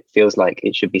regard, it feels like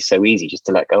it should be so easy just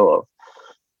to let go of.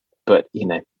 But,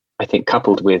 I think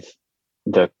coupled with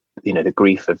the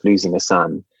grief of losing a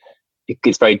son,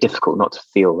 it's very difficult not to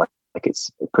feel like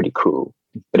it's pretty cruel.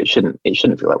 But it shouldn't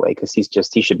feel that way, because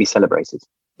he should be celebrated.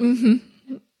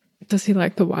 Mm-hmm. Does he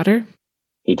like the water?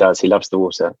 He does. He loves the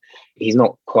water. He's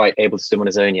not quite able to swim on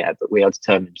his own yet, but we are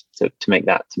determined to make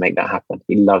that happen.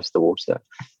 He loves the water.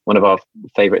 One of our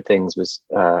favorite things was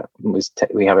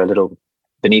we have a little,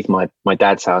 beneath my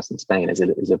dad's house in Spain is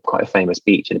a quite a famous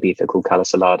beach in Ibiza called Cala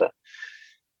Salada,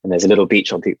 and there's a little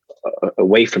beach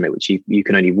away from it which you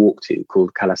can only walk to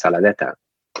called Cala Saladeta,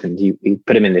 and you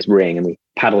put him in this ring and we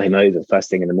paddle him over first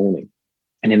thing in the morning,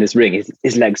 and in this ring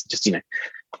his legs just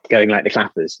going like the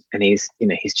clappers, and he's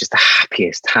just the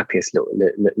happiest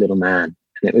little man.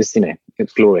 And it was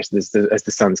it's glorious as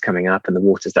the sun's coming up and the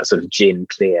water's that sort of gin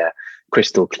clear,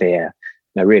 crystal clear,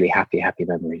 really happy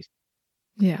memories.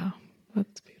 Yeah,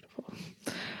 that's beautiful.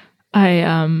 I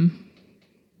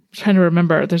trying to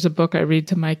remember, there's a book I read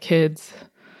to my kids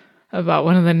about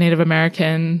one of the Native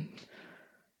American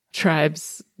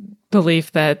tribes'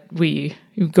 belief that we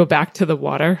go back to the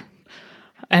water.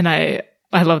 And I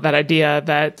love that idea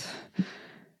that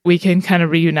we can kind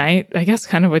of reunite, I guess,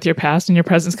 kind of with your past and your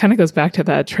presence. Kind of goes back to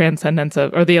that transcendence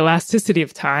of, or the elasticity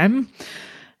of time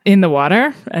in the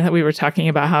water. And we were talking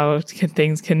about how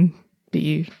things can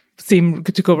seem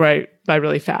to go right by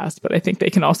really fast, but I think they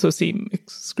can also seem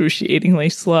excruciatingly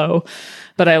slow.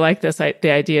 But I like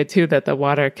the idea too, that the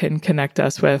water can connect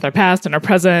us with our past and our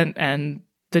present and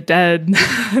the dead.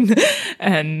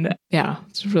 And yeah,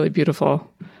 it's a really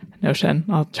beautiful notion.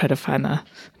 I'll try to find the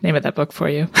name of that book for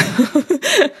you.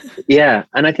 Yeah.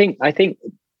 And I think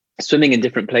swimming in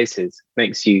different places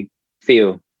makes you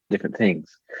feel different things.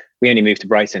 We only moved to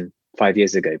Brighton 5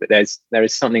 years ago, but there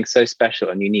is something so special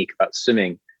and unique about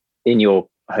swimming in your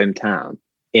hometown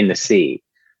in the sea,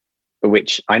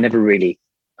 which I never really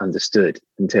understood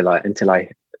until I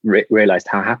realized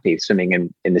how happy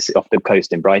swimming in this off the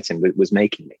coast in Brighton was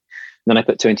making me. And then I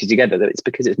put two and two together, that it's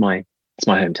because it's my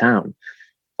hometown.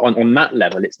 On that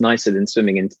level, it's nicer than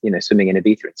swimming in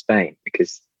Ibiza in Spain,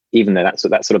 because even though that's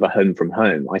sort of a home from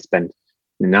home, I spend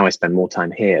more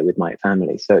time here with my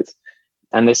family. So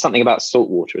and there's something about salt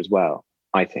water as well,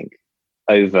 I think,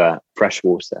 over fresh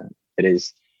water that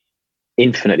is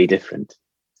infinitely different.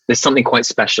 There's something quite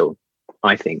special,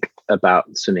 I think,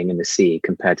 about swimming in the sea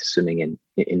compared to swimming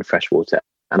in fresh water.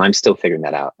 And I'm still figuring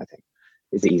that out, I think,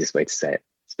 is the easiest way to say it.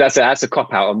 So that's a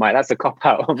cop out on my part. That's a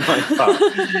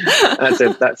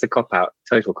cop out,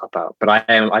 total cop out. But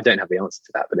I don't have the answer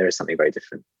to that, but there is something very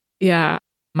different. Yeah.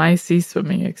 My sea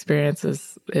swimming experience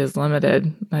is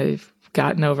limited. I've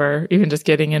gotten over, even just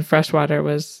getting in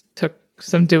freshwater took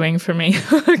some doing for me.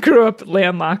 I grew up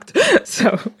landlocked.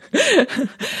 So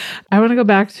I want to go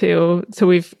back to, so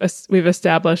we've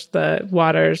established the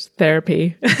water's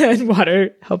therapy and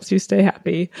water helps you stay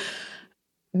happy.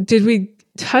 Did we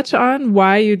touch on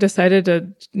why you decided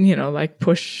to,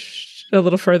 push a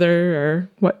little further, or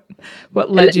what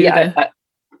led you to?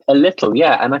 A little,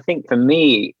 yeah. And I think for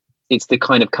me, it's the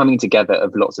kind of coming together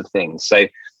of lots of things. So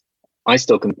I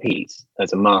still compete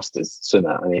as a masters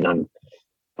swimmer. I mean, I'm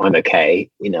okay.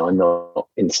 I'm not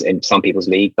in some people's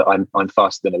league, but I'm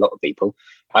faster than a lot of people.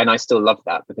 And I still love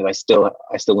that, because I still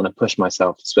want to push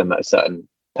myself to swim at a certain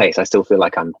pace. I still feel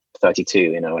like I'm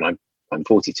 32, and I'm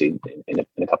 42 in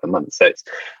a couple of months. So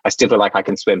I still feel like I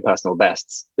can swim personal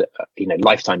bests,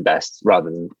 lifetime bests, rather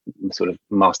than sort of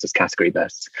masters category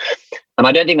bests. And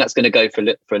I don't think that's going to go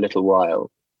for a little while.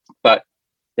 But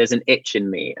there's an itch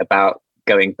in me about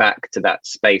going back to that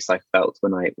space I felt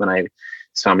when I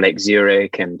swam Lake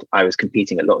Zurich, and I was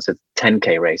competing at lots of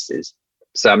 10K races.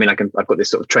 So I mean, I've got this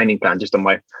sort of training plan just on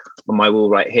my wall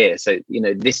right here. So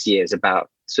this year is about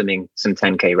swimming some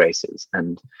 10K races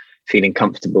and feeling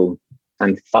comfortable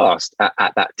and fast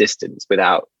at that distance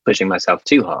without pushing myself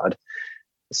too hard,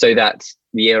 so that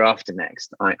the year after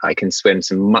next, I can swim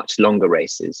some much longer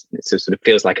races. It sort of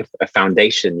feels like a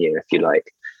foundation year, if you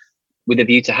like, with a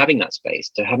view to having that space,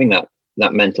 to having that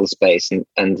mental space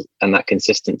and that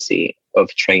consistency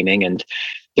of training and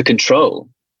the control,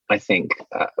 I think,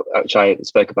 which I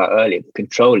spoke about earlier, the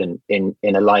control in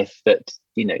a life that,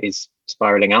 is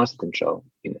spiraling out of control.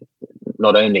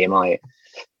 Not only am I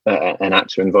an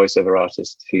actor and voiceover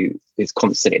artist who is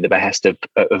constantly at the behest of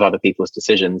other people's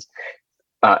decisions,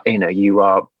 you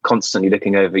are constantly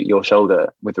looking over your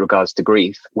shoulder with regards to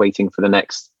grief, waiting for the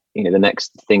next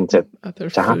thing to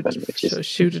happen, which is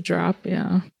shoe to drop.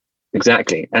 Yeah,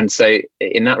 exactly. And so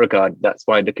in that regard, that's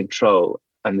why the control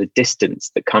and the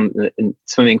distance that comes in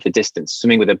swimming for distance,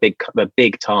 swimming with a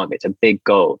big target, a big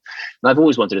goal. And I've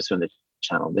always wanted to swim the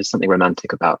Channel. There's something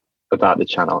romantic about the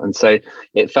Channel. And so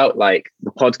it felt like the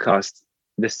podcast,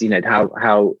 this,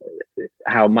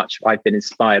 how much I've been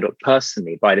inspired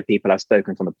personally by the people I've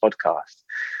spoken to on the podcast,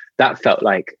 that felt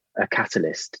like a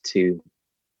catalyst to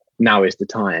now is the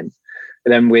time. But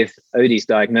then with Odie's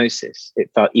diagnosis, it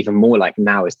felt even more like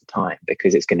now is the time,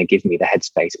 because it's going to give me the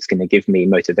headspace. It's going to give me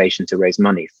motivation to raise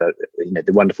money for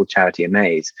the wonderful charity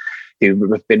Amaze,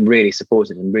 who have been really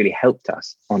supportive and really helped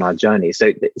us on our journey. So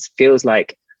it feels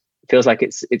like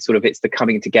it's the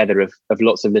coming together of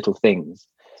lots of little things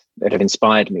that have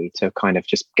inspired me to kind of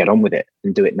just get on with it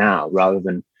and do it now, rather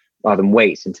than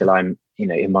wait until I'm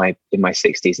in my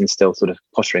 60s and still sort of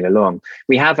pottering along.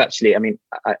 We have actually,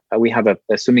 we have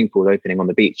a swimming pool opening on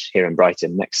the beach here in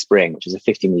Brighton next spring, which is a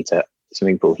 50-meter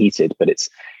swimming pool, heated, but it's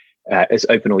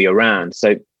open all year round.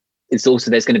 So it's also,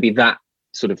 there's going to be that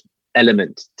sort of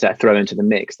element to throw into the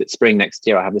mix, that spring next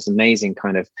year I have this amazing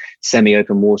kind of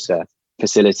semi-open water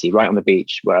facility right on the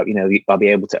beach where, you know, I'll be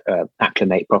able to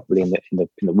acclimate properly in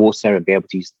the water and be able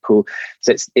to use the pool.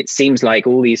 So it seems like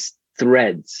all these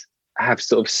threads have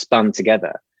sort of spun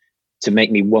together to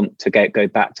make me want to go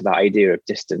back to that idea of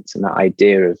distance and that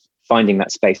idea of finding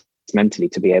that space mentally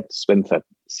to be able to swim for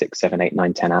 6, 7, 8,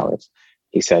 9, 10 hours,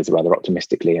 he says rather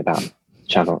optimistically about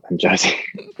Channel and Jersey.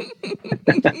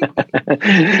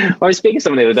 I was speaking to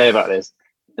someone the other day about this,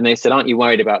 and they said, aren't you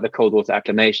worried about the cold water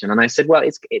acclimation? And I said, well,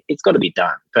 it's got to be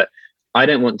done, but I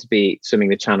don't want to be swimming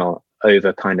the Channel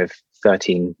over kind of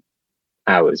 13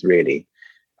 hours, really.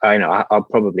 I know I'll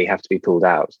probably have to be pulled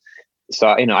out.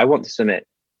 So, you know, I want to swim it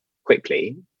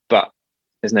quickly, but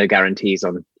there's no guarantees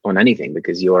on anything,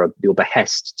 because you're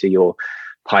behest to your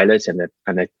pilot and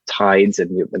the tides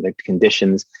and the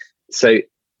conditions. So,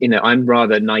 you know, I'm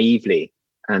rather naively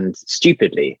and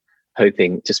stupidly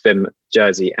hoping to swim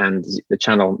Jersey and the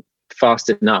Channel fast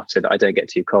enough so that I don't get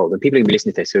too cold. And people are going to be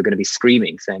listening to this who are going to be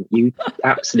screaming, saying, "You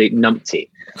absolute numpty!"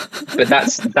 But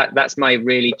that's my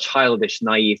really childish,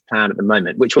 naive plan at the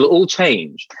moment, which will all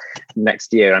change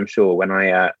next year, I'm sure, when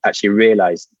I actually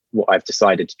realise what I've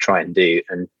decided to try and do,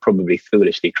 and probably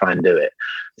foolishly try and do it.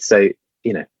 So,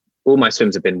 you know, all my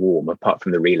swims have been warm apart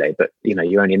from the relay, but you know,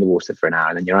 you're only in the water for an hour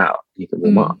and then you're out. You can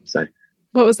warm up. So,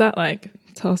 what was that like?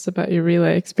 Tell us about your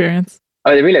relay experience.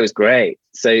 Oh, the relay was great.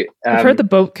 So I've heard the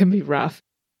boat can be rough.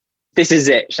 This is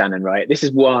it, Shannon. Right? This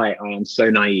is why I am so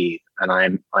naive, and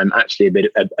I'm actually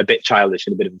a bit childish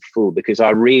and a bit of a fool, because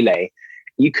our relay,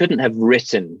 you couldn't have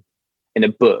written in a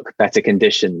book better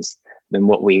conditions than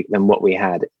what we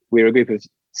had. We were a group of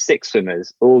 6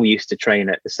 swimmers, all used to train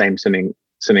at the same swimming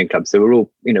club. So we're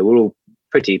all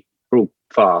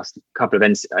fast. A couple of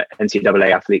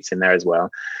NCAA athletes in there as well.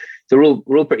 So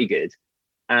we're all pretty good.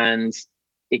 And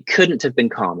it couldn't have been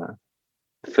calmer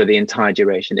for the entire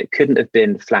duration. It couldn't have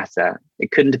been flatter.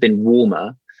 It couldn't have been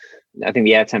warmer. I think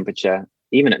the air temperature,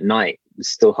 even at night, was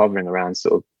still hovering around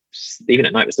even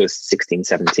at night was still 16,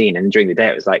 17. And during the day,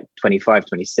 it was like 25,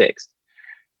 26.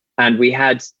 And we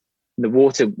had the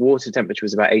water temperature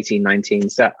was about 18, 19.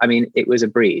 So, I mean, it was a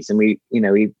breeze. And we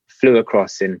flew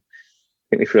across in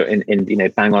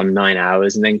bang on 9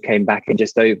 hours, and then came back in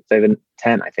just over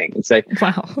 10, I think. And so,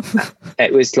 wow,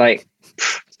 it was like,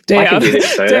 day out on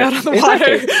the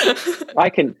water. I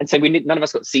can, and so none of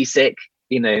us got seasick.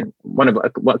 You know, a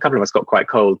couple of us got quite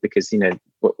cold because, you know,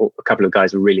 a couple of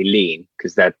guys were really lean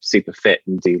because they're super fit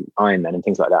and do Ironman and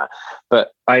things like that.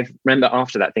 But I remember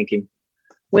after that thinking,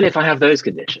 well, if I have those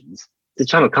conditions, the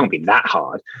Channel can't be that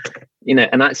hard, you know.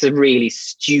 And that's a really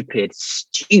stupid,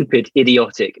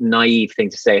 idiotic, naive thing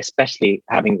to say, especially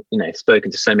having, you know, spoken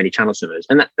to so many Channel swimmers.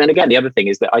 And then again, the other thing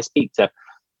is that I speak to,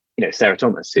 you know, Sarah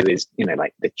Thomas, who is, you know,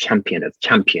 like the champion of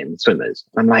champion swimmers.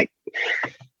 I'm like,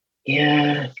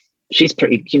 yeah, she's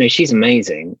pretty, you know, she's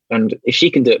amazing. And if she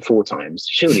can do it 4 times,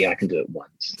 surely I can do it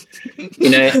once, you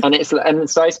know. And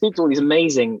so I speak to all these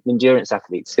amazing endurance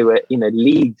athletes who are, you know,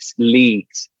 leagues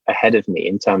ahead of me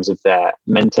in terms of their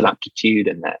mental aptitude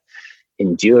and their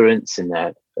endurance and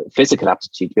their physical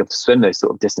aptitude to be able to swim those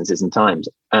sort of distances and times.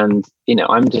 And, you know,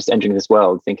 I'm just entering this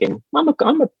world thinking, I'm a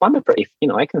pretty, you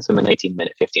know, I can swim an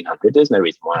 18-minute 1500. There's no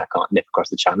reason why I can't nip across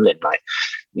the Channel in, like,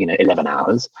 you know, 11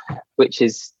 hours, which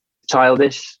is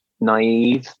childish,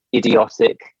 naive,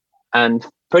 idiotic, and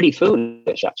pretty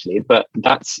foolish, actually. But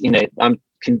that's, you know, I'm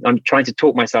trying to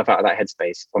talk myself out of that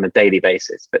headspace on a daily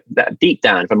basis. But that, deep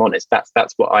down, if I'm honest,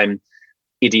 that's what I'm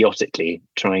idiotically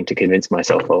trying to convince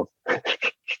myself of.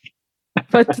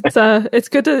 But it's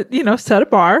good to, you know, set a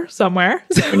bar somewhere.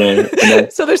 I know.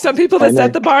 So there's some people that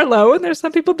set the bar low, and there's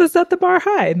some people that set the bar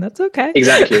high, and that's okay.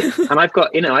 Exactly. And I've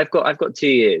got 2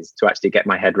 years to actually get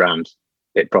my head around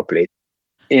it properly.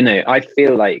 You know, I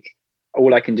feel like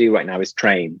all I can do right now is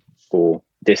train for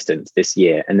distance this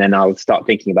year, and then I'll start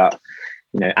thinking about,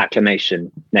 you know,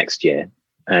 acclimation next year.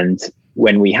 And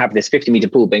when we have this 50-meter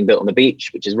pool being built on the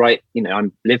beach, which is right, you know, I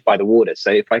live by the water.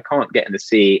 So if I can't get in the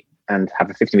sea and have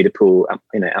a 50-meter pool,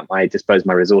 you know, at my disposal,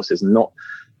 my resources, and not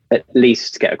at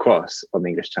least get across on the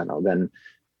English Channel, then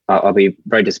I'll be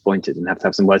very disappointed and have to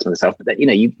have some words with myself. But then, you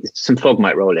know, some fog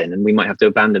might roll in, and we might have to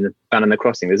abandon the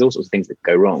crossing. There's all sorts of things that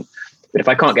go wrong. But if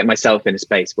I can't get myself in a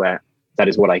space where that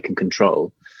is what I can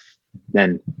control,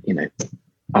 then, you know,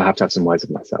 I'll have to have some words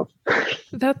with myself.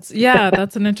 That's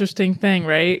an interesting thing,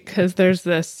 right? Because there's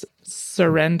this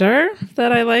surrender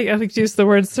that I like to use the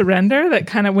word surrender, that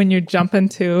kind of when you jump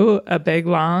into a big,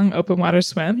 long open water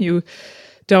swim, you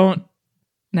don't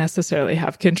necessarily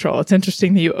have control. It's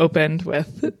interesting that you opened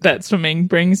with that swimming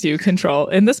brings you control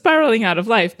in the spiraling out of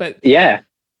life. But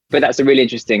that's a really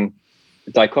interesting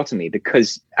dichotomy,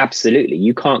 because absolutely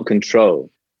you can't control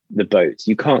the boat.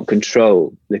 You can't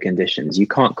control the conditions. You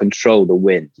can't control the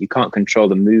wind. You can't control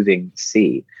the moving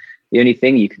sea. The only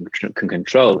thing you can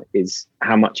control is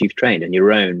how much you've trained and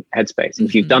your own headspace. And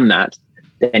if you've done that,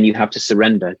 then you have to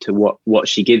surrender to what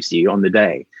she gives you on the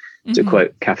day. To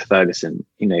quote Kath Ferguson,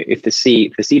 if the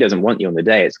sea doesn't want you on the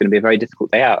day, it's going to be a very difficult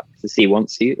day out. If the sea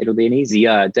wants you, it'll be an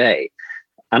easier day.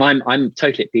 And I'm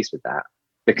totally at peace with that,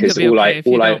 because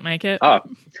don't make it.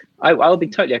 I'll be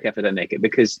totally okay if I don't make it,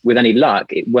 because with any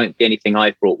luck, it won't be anything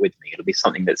I've brought with me. It'll be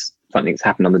something that's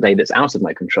happened on the day that's out of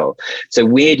my control. So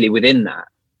weirdly, within that,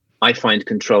 I find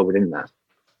control within that.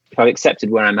 If I've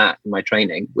accepted where I'm at in my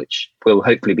training, which will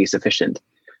hopefully be sufficient,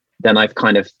 then I've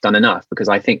kind of done enough, because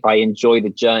I think I enjoy the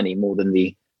journey more than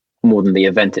the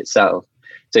event itself.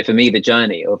 So for me, the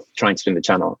journey of trying to swim the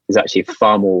channel is actually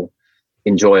far more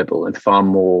enjoyable and far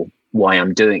more why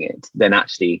I'm doing it than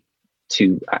actually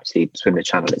to swim the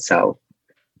channel itself.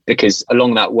 Because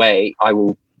along that way, I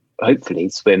will hopefully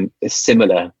swim a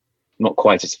similar, not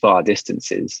quite as far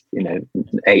distances,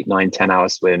 8, 9, 10 hour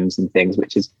swims and things,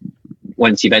 which is,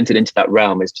 once you've entered into that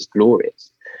realm, is just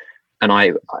glorious. And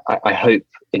I hope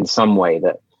in some way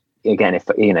that, again,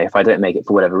 if I don't make it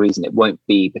for whatever reason, it won't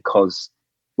be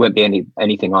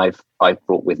anything I've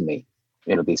brought with me.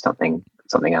 It'll be something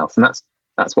else, and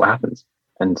that's what happens.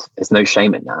 And there's no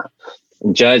shame in that.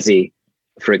 And Jersey,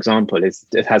 for example,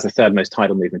 it has the third most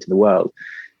tidal movement in the world.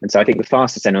 And so I think the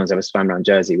fastest anyone's ever swam around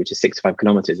Jersey, which is 65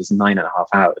 kilometers, is 9.5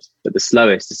 hours. But the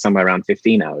slowest is somewhere around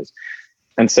 15 hours.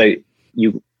 And so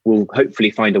you will hopefully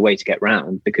find a way to get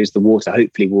round, because the water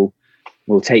hopefully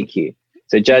will take you.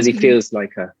 So Jersey feels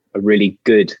like a really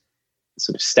good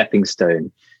sort of stepping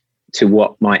stone to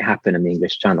what might happen in the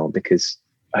English Channel, because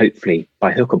hopefully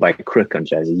by hook or by crook on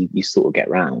Jersey, you sort of get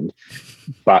round,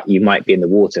 but you might be in the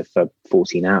water for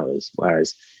 14 hours.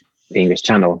 Whereas the English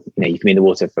Channel, you can be in the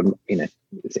water for,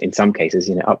 in some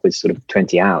cases, upwards sort of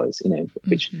 20 hours,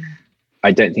 which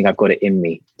I don't think I've got it in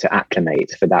me to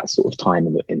acclimate for that sort of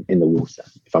time in the water,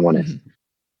 if I'm honest.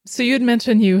 So you had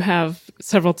mentioned you have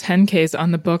several 10Ks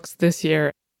on the books this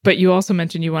year, but you also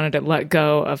mentioned you wanted to let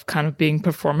go of kind of being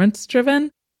performance driven.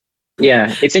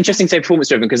 Yeah, it's interesting to say performance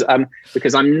driven, because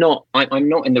I'm not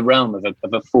in the realm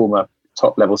of a former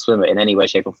top level swimmer in any way,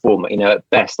 shape or form. At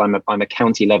best, I'm a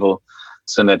county level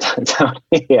swimmer down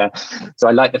here. So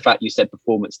I like the fact you said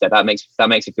performance there. That makes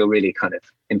it feel really kind of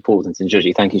important and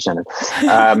judgy. Thank you, Shannon.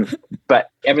 But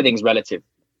everything's relative.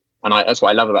 And that's what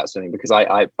I love about swimming, because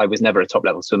I was never a top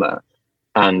level swimmer.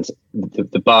 And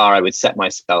the bar I would set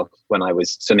myself when I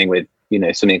was swimming with,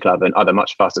 swimming club and other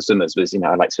much faster swimmers was,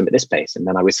 I like to swim at this pace. And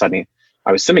then I was swimming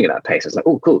at that pace. I was like,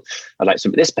 oh, cool. I like to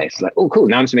swim at this pace. I was like, oh, cool.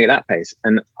 Now I'm swimming at that pace.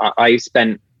 And I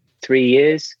spent 3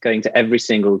 years going to every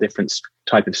single different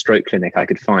type of stroke clinic I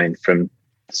could find, from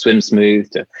Swim Smooth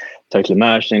to Total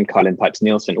Immersion, Carlin Pipes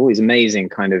Nielsen, all these amazing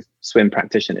kind of swim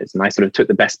practitioners. And I sort of took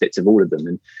the best bits of all of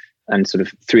them and sort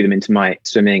of threw them into my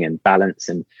swimming and balance.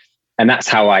 And that's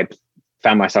how I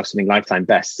found myself swimming lifetime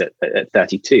bests at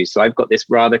 32. So I've got this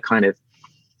rather kind of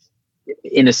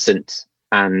innocent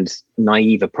and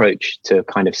naive approach to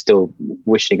kind of still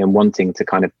wishing and wanting to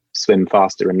kind of swim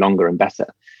faster and longer and better,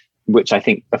 which I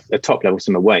think a top level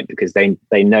swimmer won't, because they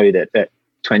know that at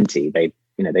 20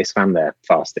 they swam their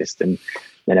fastest and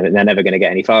they're never going to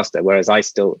get any faster. Whereas I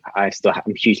still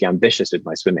am hugely ambitious with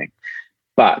my swimming.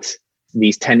 But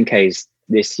these 10Ks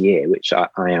this year, which I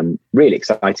am really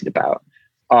excited about,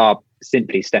 are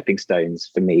simply stepping stones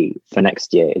for me for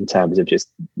next year, in terms of just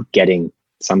getting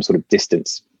some sort of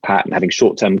distance pattern, having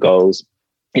short-term goals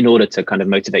in order to kind of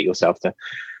motivate yourself to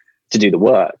do the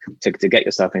work, to get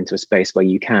yourself into a space where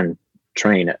you can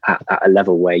train at a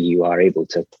level where you are able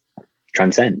to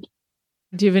transcend.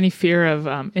 Do you have any fear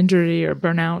of injury or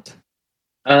burnout?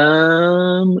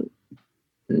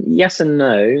 Yes and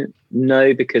no.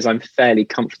 No, because I'm fairly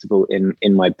comfortable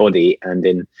in my body and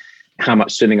in how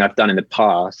much swimming I've done in the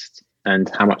past and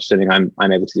how much swimming I'm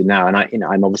able to do now. And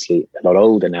I'm obviously a lot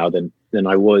older now than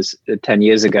I was 10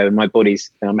 years ago. And my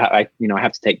body's, I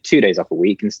have to take 2 days off a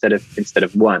week instead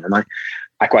of one. And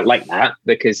I quite like that,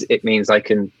 because it means I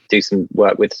can do some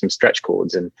work with some stretch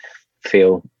cords and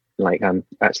feel like I'm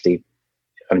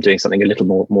doing something a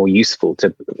little more useful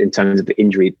in terms of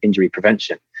injury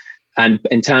prevention. And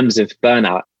in terms of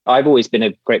burnout, I've always been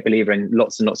a great believer in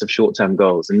lots and lots of short-term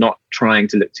goals and not trying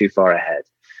to look too far ahead.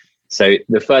 So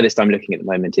the furthest I'm looking at the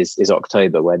moment is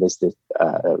October, where there's the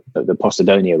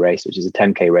Posidonia race, which is a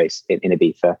 10K race in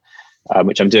Ibiza,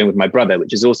 which I'm doing with my brother,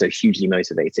 which is also hugely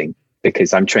motivating,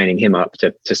 because I'm training him up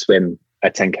to swim a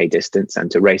 10K distance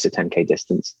and to race a 10K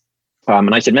distance.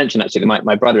 And I should mention, actually, that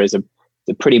my brother is a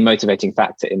pretty motivating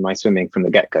factor in my swimming from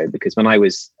the get-go, because when I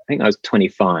think I was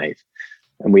 25,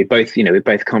 And we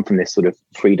both come from this sort of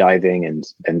free diving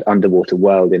and underwater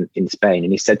world in Spain.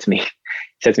 And he said to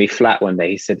me flat one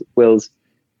day, he said, "Wills,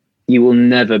 you will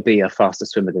never be a faster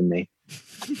swimmer than me."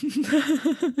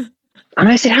 And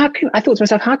I said, I thought to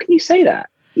myself, how can you say that?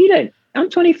 You don't, I'm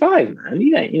 25, man.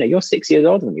 You don't, you're 6 years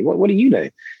older than me. What do you know?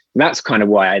 And that's kind of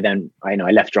why I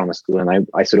left drama school, and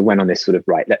I sort of went on this sort of,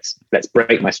 right, let's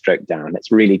break my stroke down.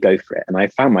 Let's really go for it. And I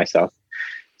found myself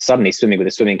suddenly swimming with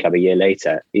a swimming club a year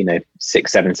later,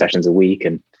 6-7 sessions a week.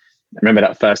 And I remember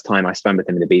that first time I swam with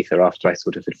him in Ibiza after I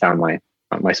sort of had found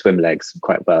my swim legs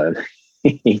quite well. And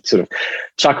he sort of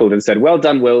chuckled and said, "Well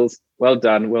done, Wills. Well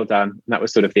done, well done." And that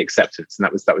was sort of the acceptance. And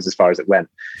that was as far as it went.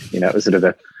 It was sort of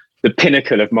the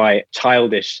pinnacle of my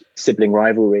childish sibling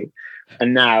rivalry.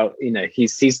 And now,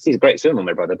 he's a great swimmer,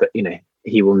 my brother, but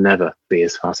he will never be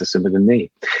as fast a swimmer than me.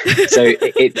 So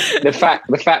the fact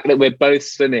that we're both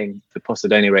swimming the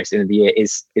Posidonia race at the end of the year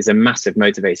is a massive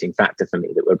motivating factor for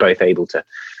me, that we're both able to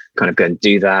kind of go and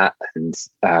do that. And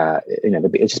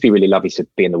it'd just be really lovely to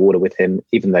be in the water with him,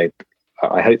 even though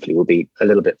I hopefully will be a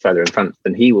little bit further in front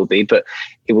than he will be, but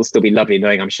it will still be lovely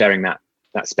knowing I'm sharing that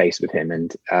space with him,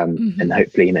 and and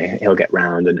hopefully he'll get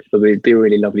round, and it'll be a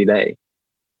really lovely day.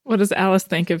 What does Alice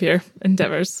think of your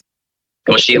endeavors?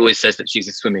 Well, she always says that she's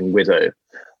a swimming widow.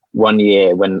 One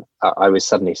year when I was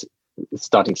suddenly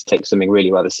starting to take swimming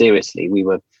really rather seriously, we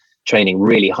were training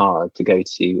really hard to go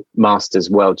to Masters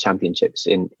World Championships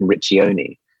in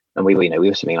Riccione, and we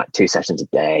were swimming like 2 sessions a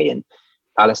day, and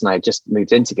Alice and I had just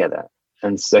moved in together.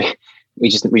 And so we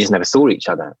just never saw each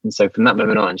other. And so from that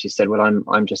moment on, she said, "Well,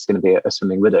 I'm just going to be a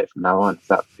swimming widow from now on.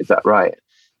 Is that right?"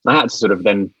 And I had to sort of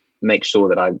then make sure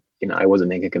that I wasn't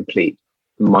being a complete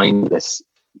mindless,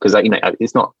 because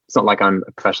it's not like I'm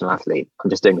a professional athlete.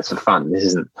 I'm just doing this for fun.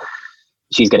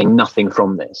 She's getting nothing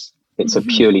from this. It's a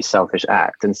purely selfish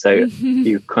act. And so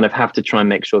you kind of have to try and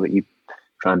make sure that you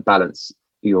try and balance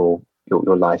your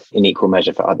life in equal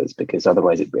measure for others, because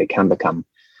otherwise it can become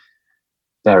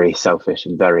very selfish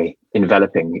and very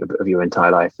enveloping of your entire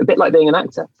life. A bit like being an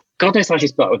actor. God knows how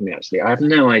she's put with me, actually. I have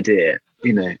no idea.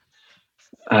 The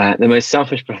most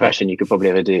selfish profession you could probably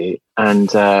ever do. And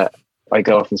I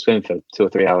go off and swim for 2 or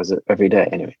 3 hours every day.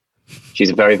 Anyway, she's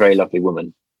a very, very lovely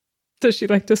woman. Does she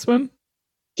like to swim?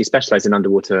 She specialized in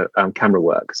underwater camera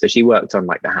work. So she worked on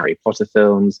like the Harry Potter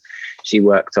films. She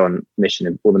worked on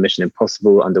all the Mission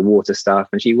Impossible underwater stuff.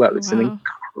 And she worked with some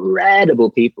incredible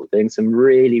people doing some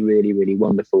really, really, really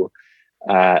wonderful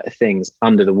things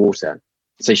under the water.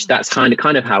 So that's kind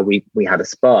of how we had a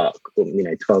spark,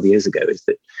 12 years ago, is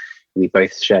that we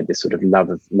both shared this sort of love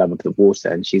of the water.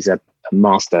 And she's a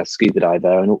master scuba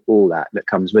diver and all that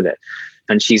comes with it.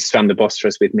 And she's swam the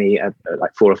Bosphorus with me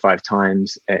like 4 or 5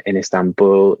 times in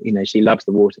Istanbul. She loves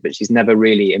the water, but she's never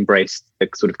really embraced the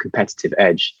sort of competitive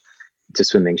edge to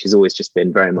swimming. She's always just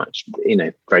been very much,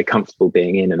 very comfortable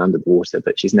being in and under the water,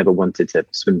 but she's never wanted to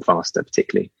swim faster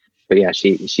particularly. But yeah,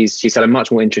 she's had a much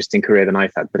more interesting career than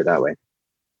I've had, put it that way.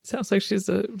 Sounds like she's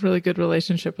a really good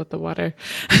relationship with the water.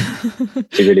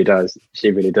 She really does.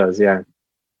 She really does, yeah.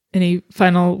 Any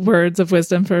final words of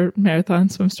wisdom for Marathon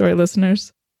Swim Story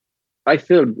listeners? I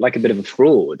feel like a bit of a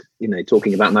fraud,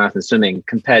 talking about marathon swimming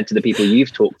compared to the people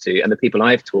you've talked to and the people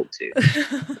I've talked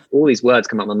to. All these words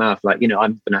come out of my mouth, like, I'm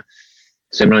going to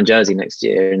swim around Jersey next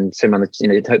year and swim on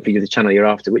the, hopefully do the channel year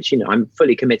after, which, I'm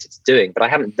fully committed to doing, but I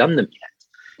haven't done them yet.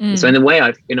 So in a way,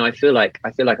 I feel like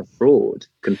a fraud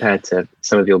compared to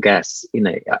some of your guests,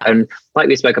 and like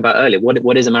we spoke about earlier,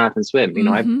 what is a marathon swim?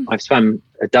 I've swum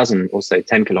a dozen or so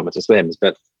 10-kilometer swims,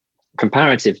 but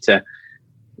comparative to,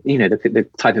 the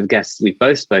type of guests we've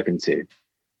both spoken to,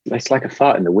 it's like a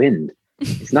fart in the wind.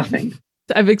 It's nothing.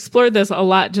 I've explored this a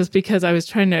lot just because I was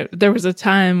there was a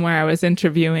time where I was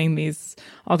interviewing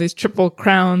all these Triple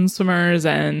Crown swimmers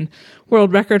and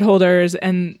world record holders,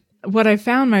 and what I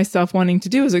found myself wanting to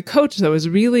do as a coach, though, is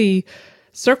really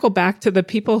circle back to the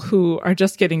people who are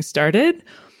just getting started.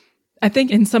 I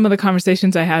think in some of the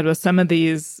conversations I had with some of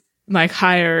these like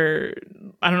higher,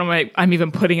 I don't know, I'm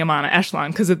even putting them on an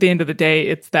echelon, because at the end of the day,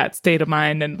 it's that state of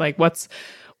mind and like, what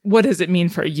does it mean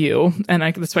for you? And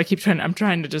that's why I'm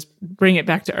trying to just bring it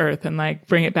back to earth and like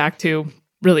bring it back to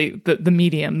really the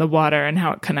medium, the water, and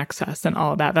how it connects us and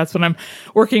all of that. That's what I'm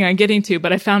working on getting to.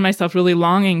 But I found myself really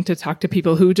longing to talk to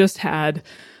people who just had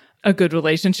a good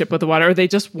relationship with the water, or they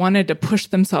just wanted to push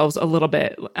themselves a little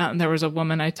bit. There was a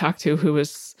woman I talked to who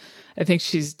was, I think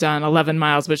she's done 11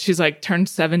 miles, but she's like turned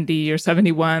 70 or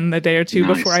 71 the day or two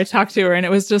before I talked to her. And it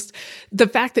was just the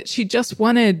fact that she just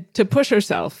wanted to push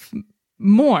herself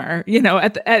more,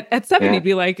 at 70,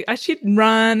 be like, she'd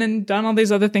run and done all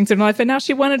these other things in her life. And now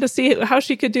she wanted to see how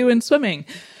she could do in swimming.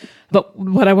 But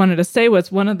what I wanted to say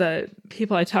was one of the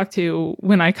people I talked to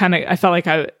when I felt like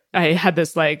I had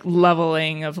this like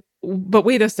leveling of, but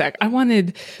wait a sec, I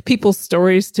wanted people's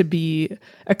stories to be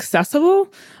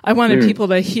accessible. I wanted people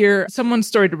to hear someone's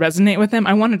story to resonate with them.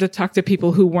 I wanted to talk to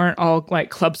people who weren't all like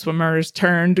club swimmers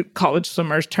turned college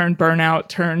swimmers turned burnout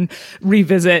turned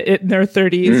revisit it in their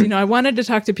 30s. You know, I wanted to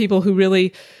talk to people who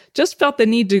really just felt the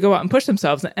need to go out and push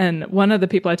themselves. And one of the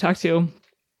people I talked to,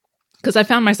 because I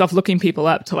found myself looking people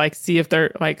up to like see if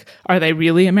they're like, are they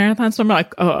really a marathon swimmer?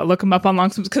 Like, oh, I'll look them up on long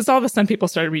swims. Because all of a sudden people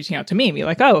started reaching out to me and be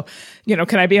like, oh, you know,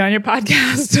 can I be on your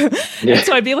podcast? Yeah. And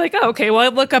so I'd be like, oh, okay, well,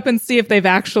 I'd look up and see if they've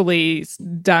actually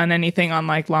done anything on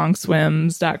like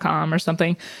longswims.com or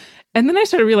something. And then I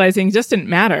started realizing it just didn't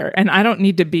matter. And I don't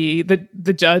need to be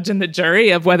the judge and the jury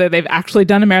of whether they've actually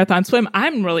done a marathon swim.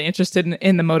 I'm really interested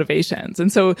in the motivations.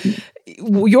 And so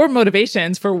your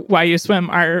motivations for why you swim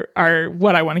are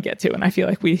what I want to get to. And I feel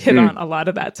like we hit on a lot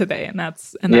of that today. And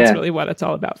that's really what it's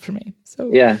all about for me. So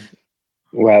yeah.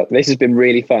 Well, this has been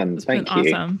really fun. Thank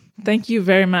you. Awesome. Thank you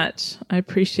very much. I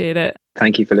appreciate it.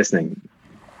 Thank you for listening.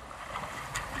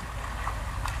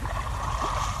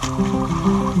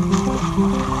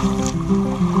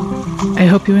 I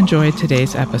hope you enjoyed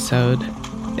today's episode.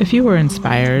 If you were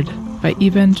inspired by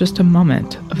even just a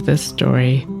moment of this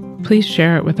story, please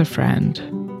share it with a friend.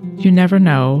 You never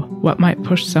know what might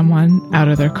push someone out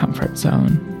of their comfort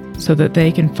zone so that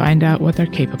they can find out what they're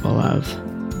capable of.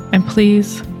 And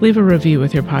please leave a review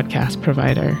with your podcast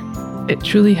provider. It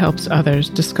truly helps others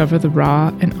discover the raw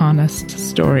and honest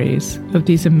stories of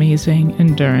these amazing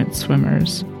endurance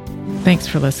swimmers. Thanks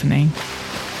for listening.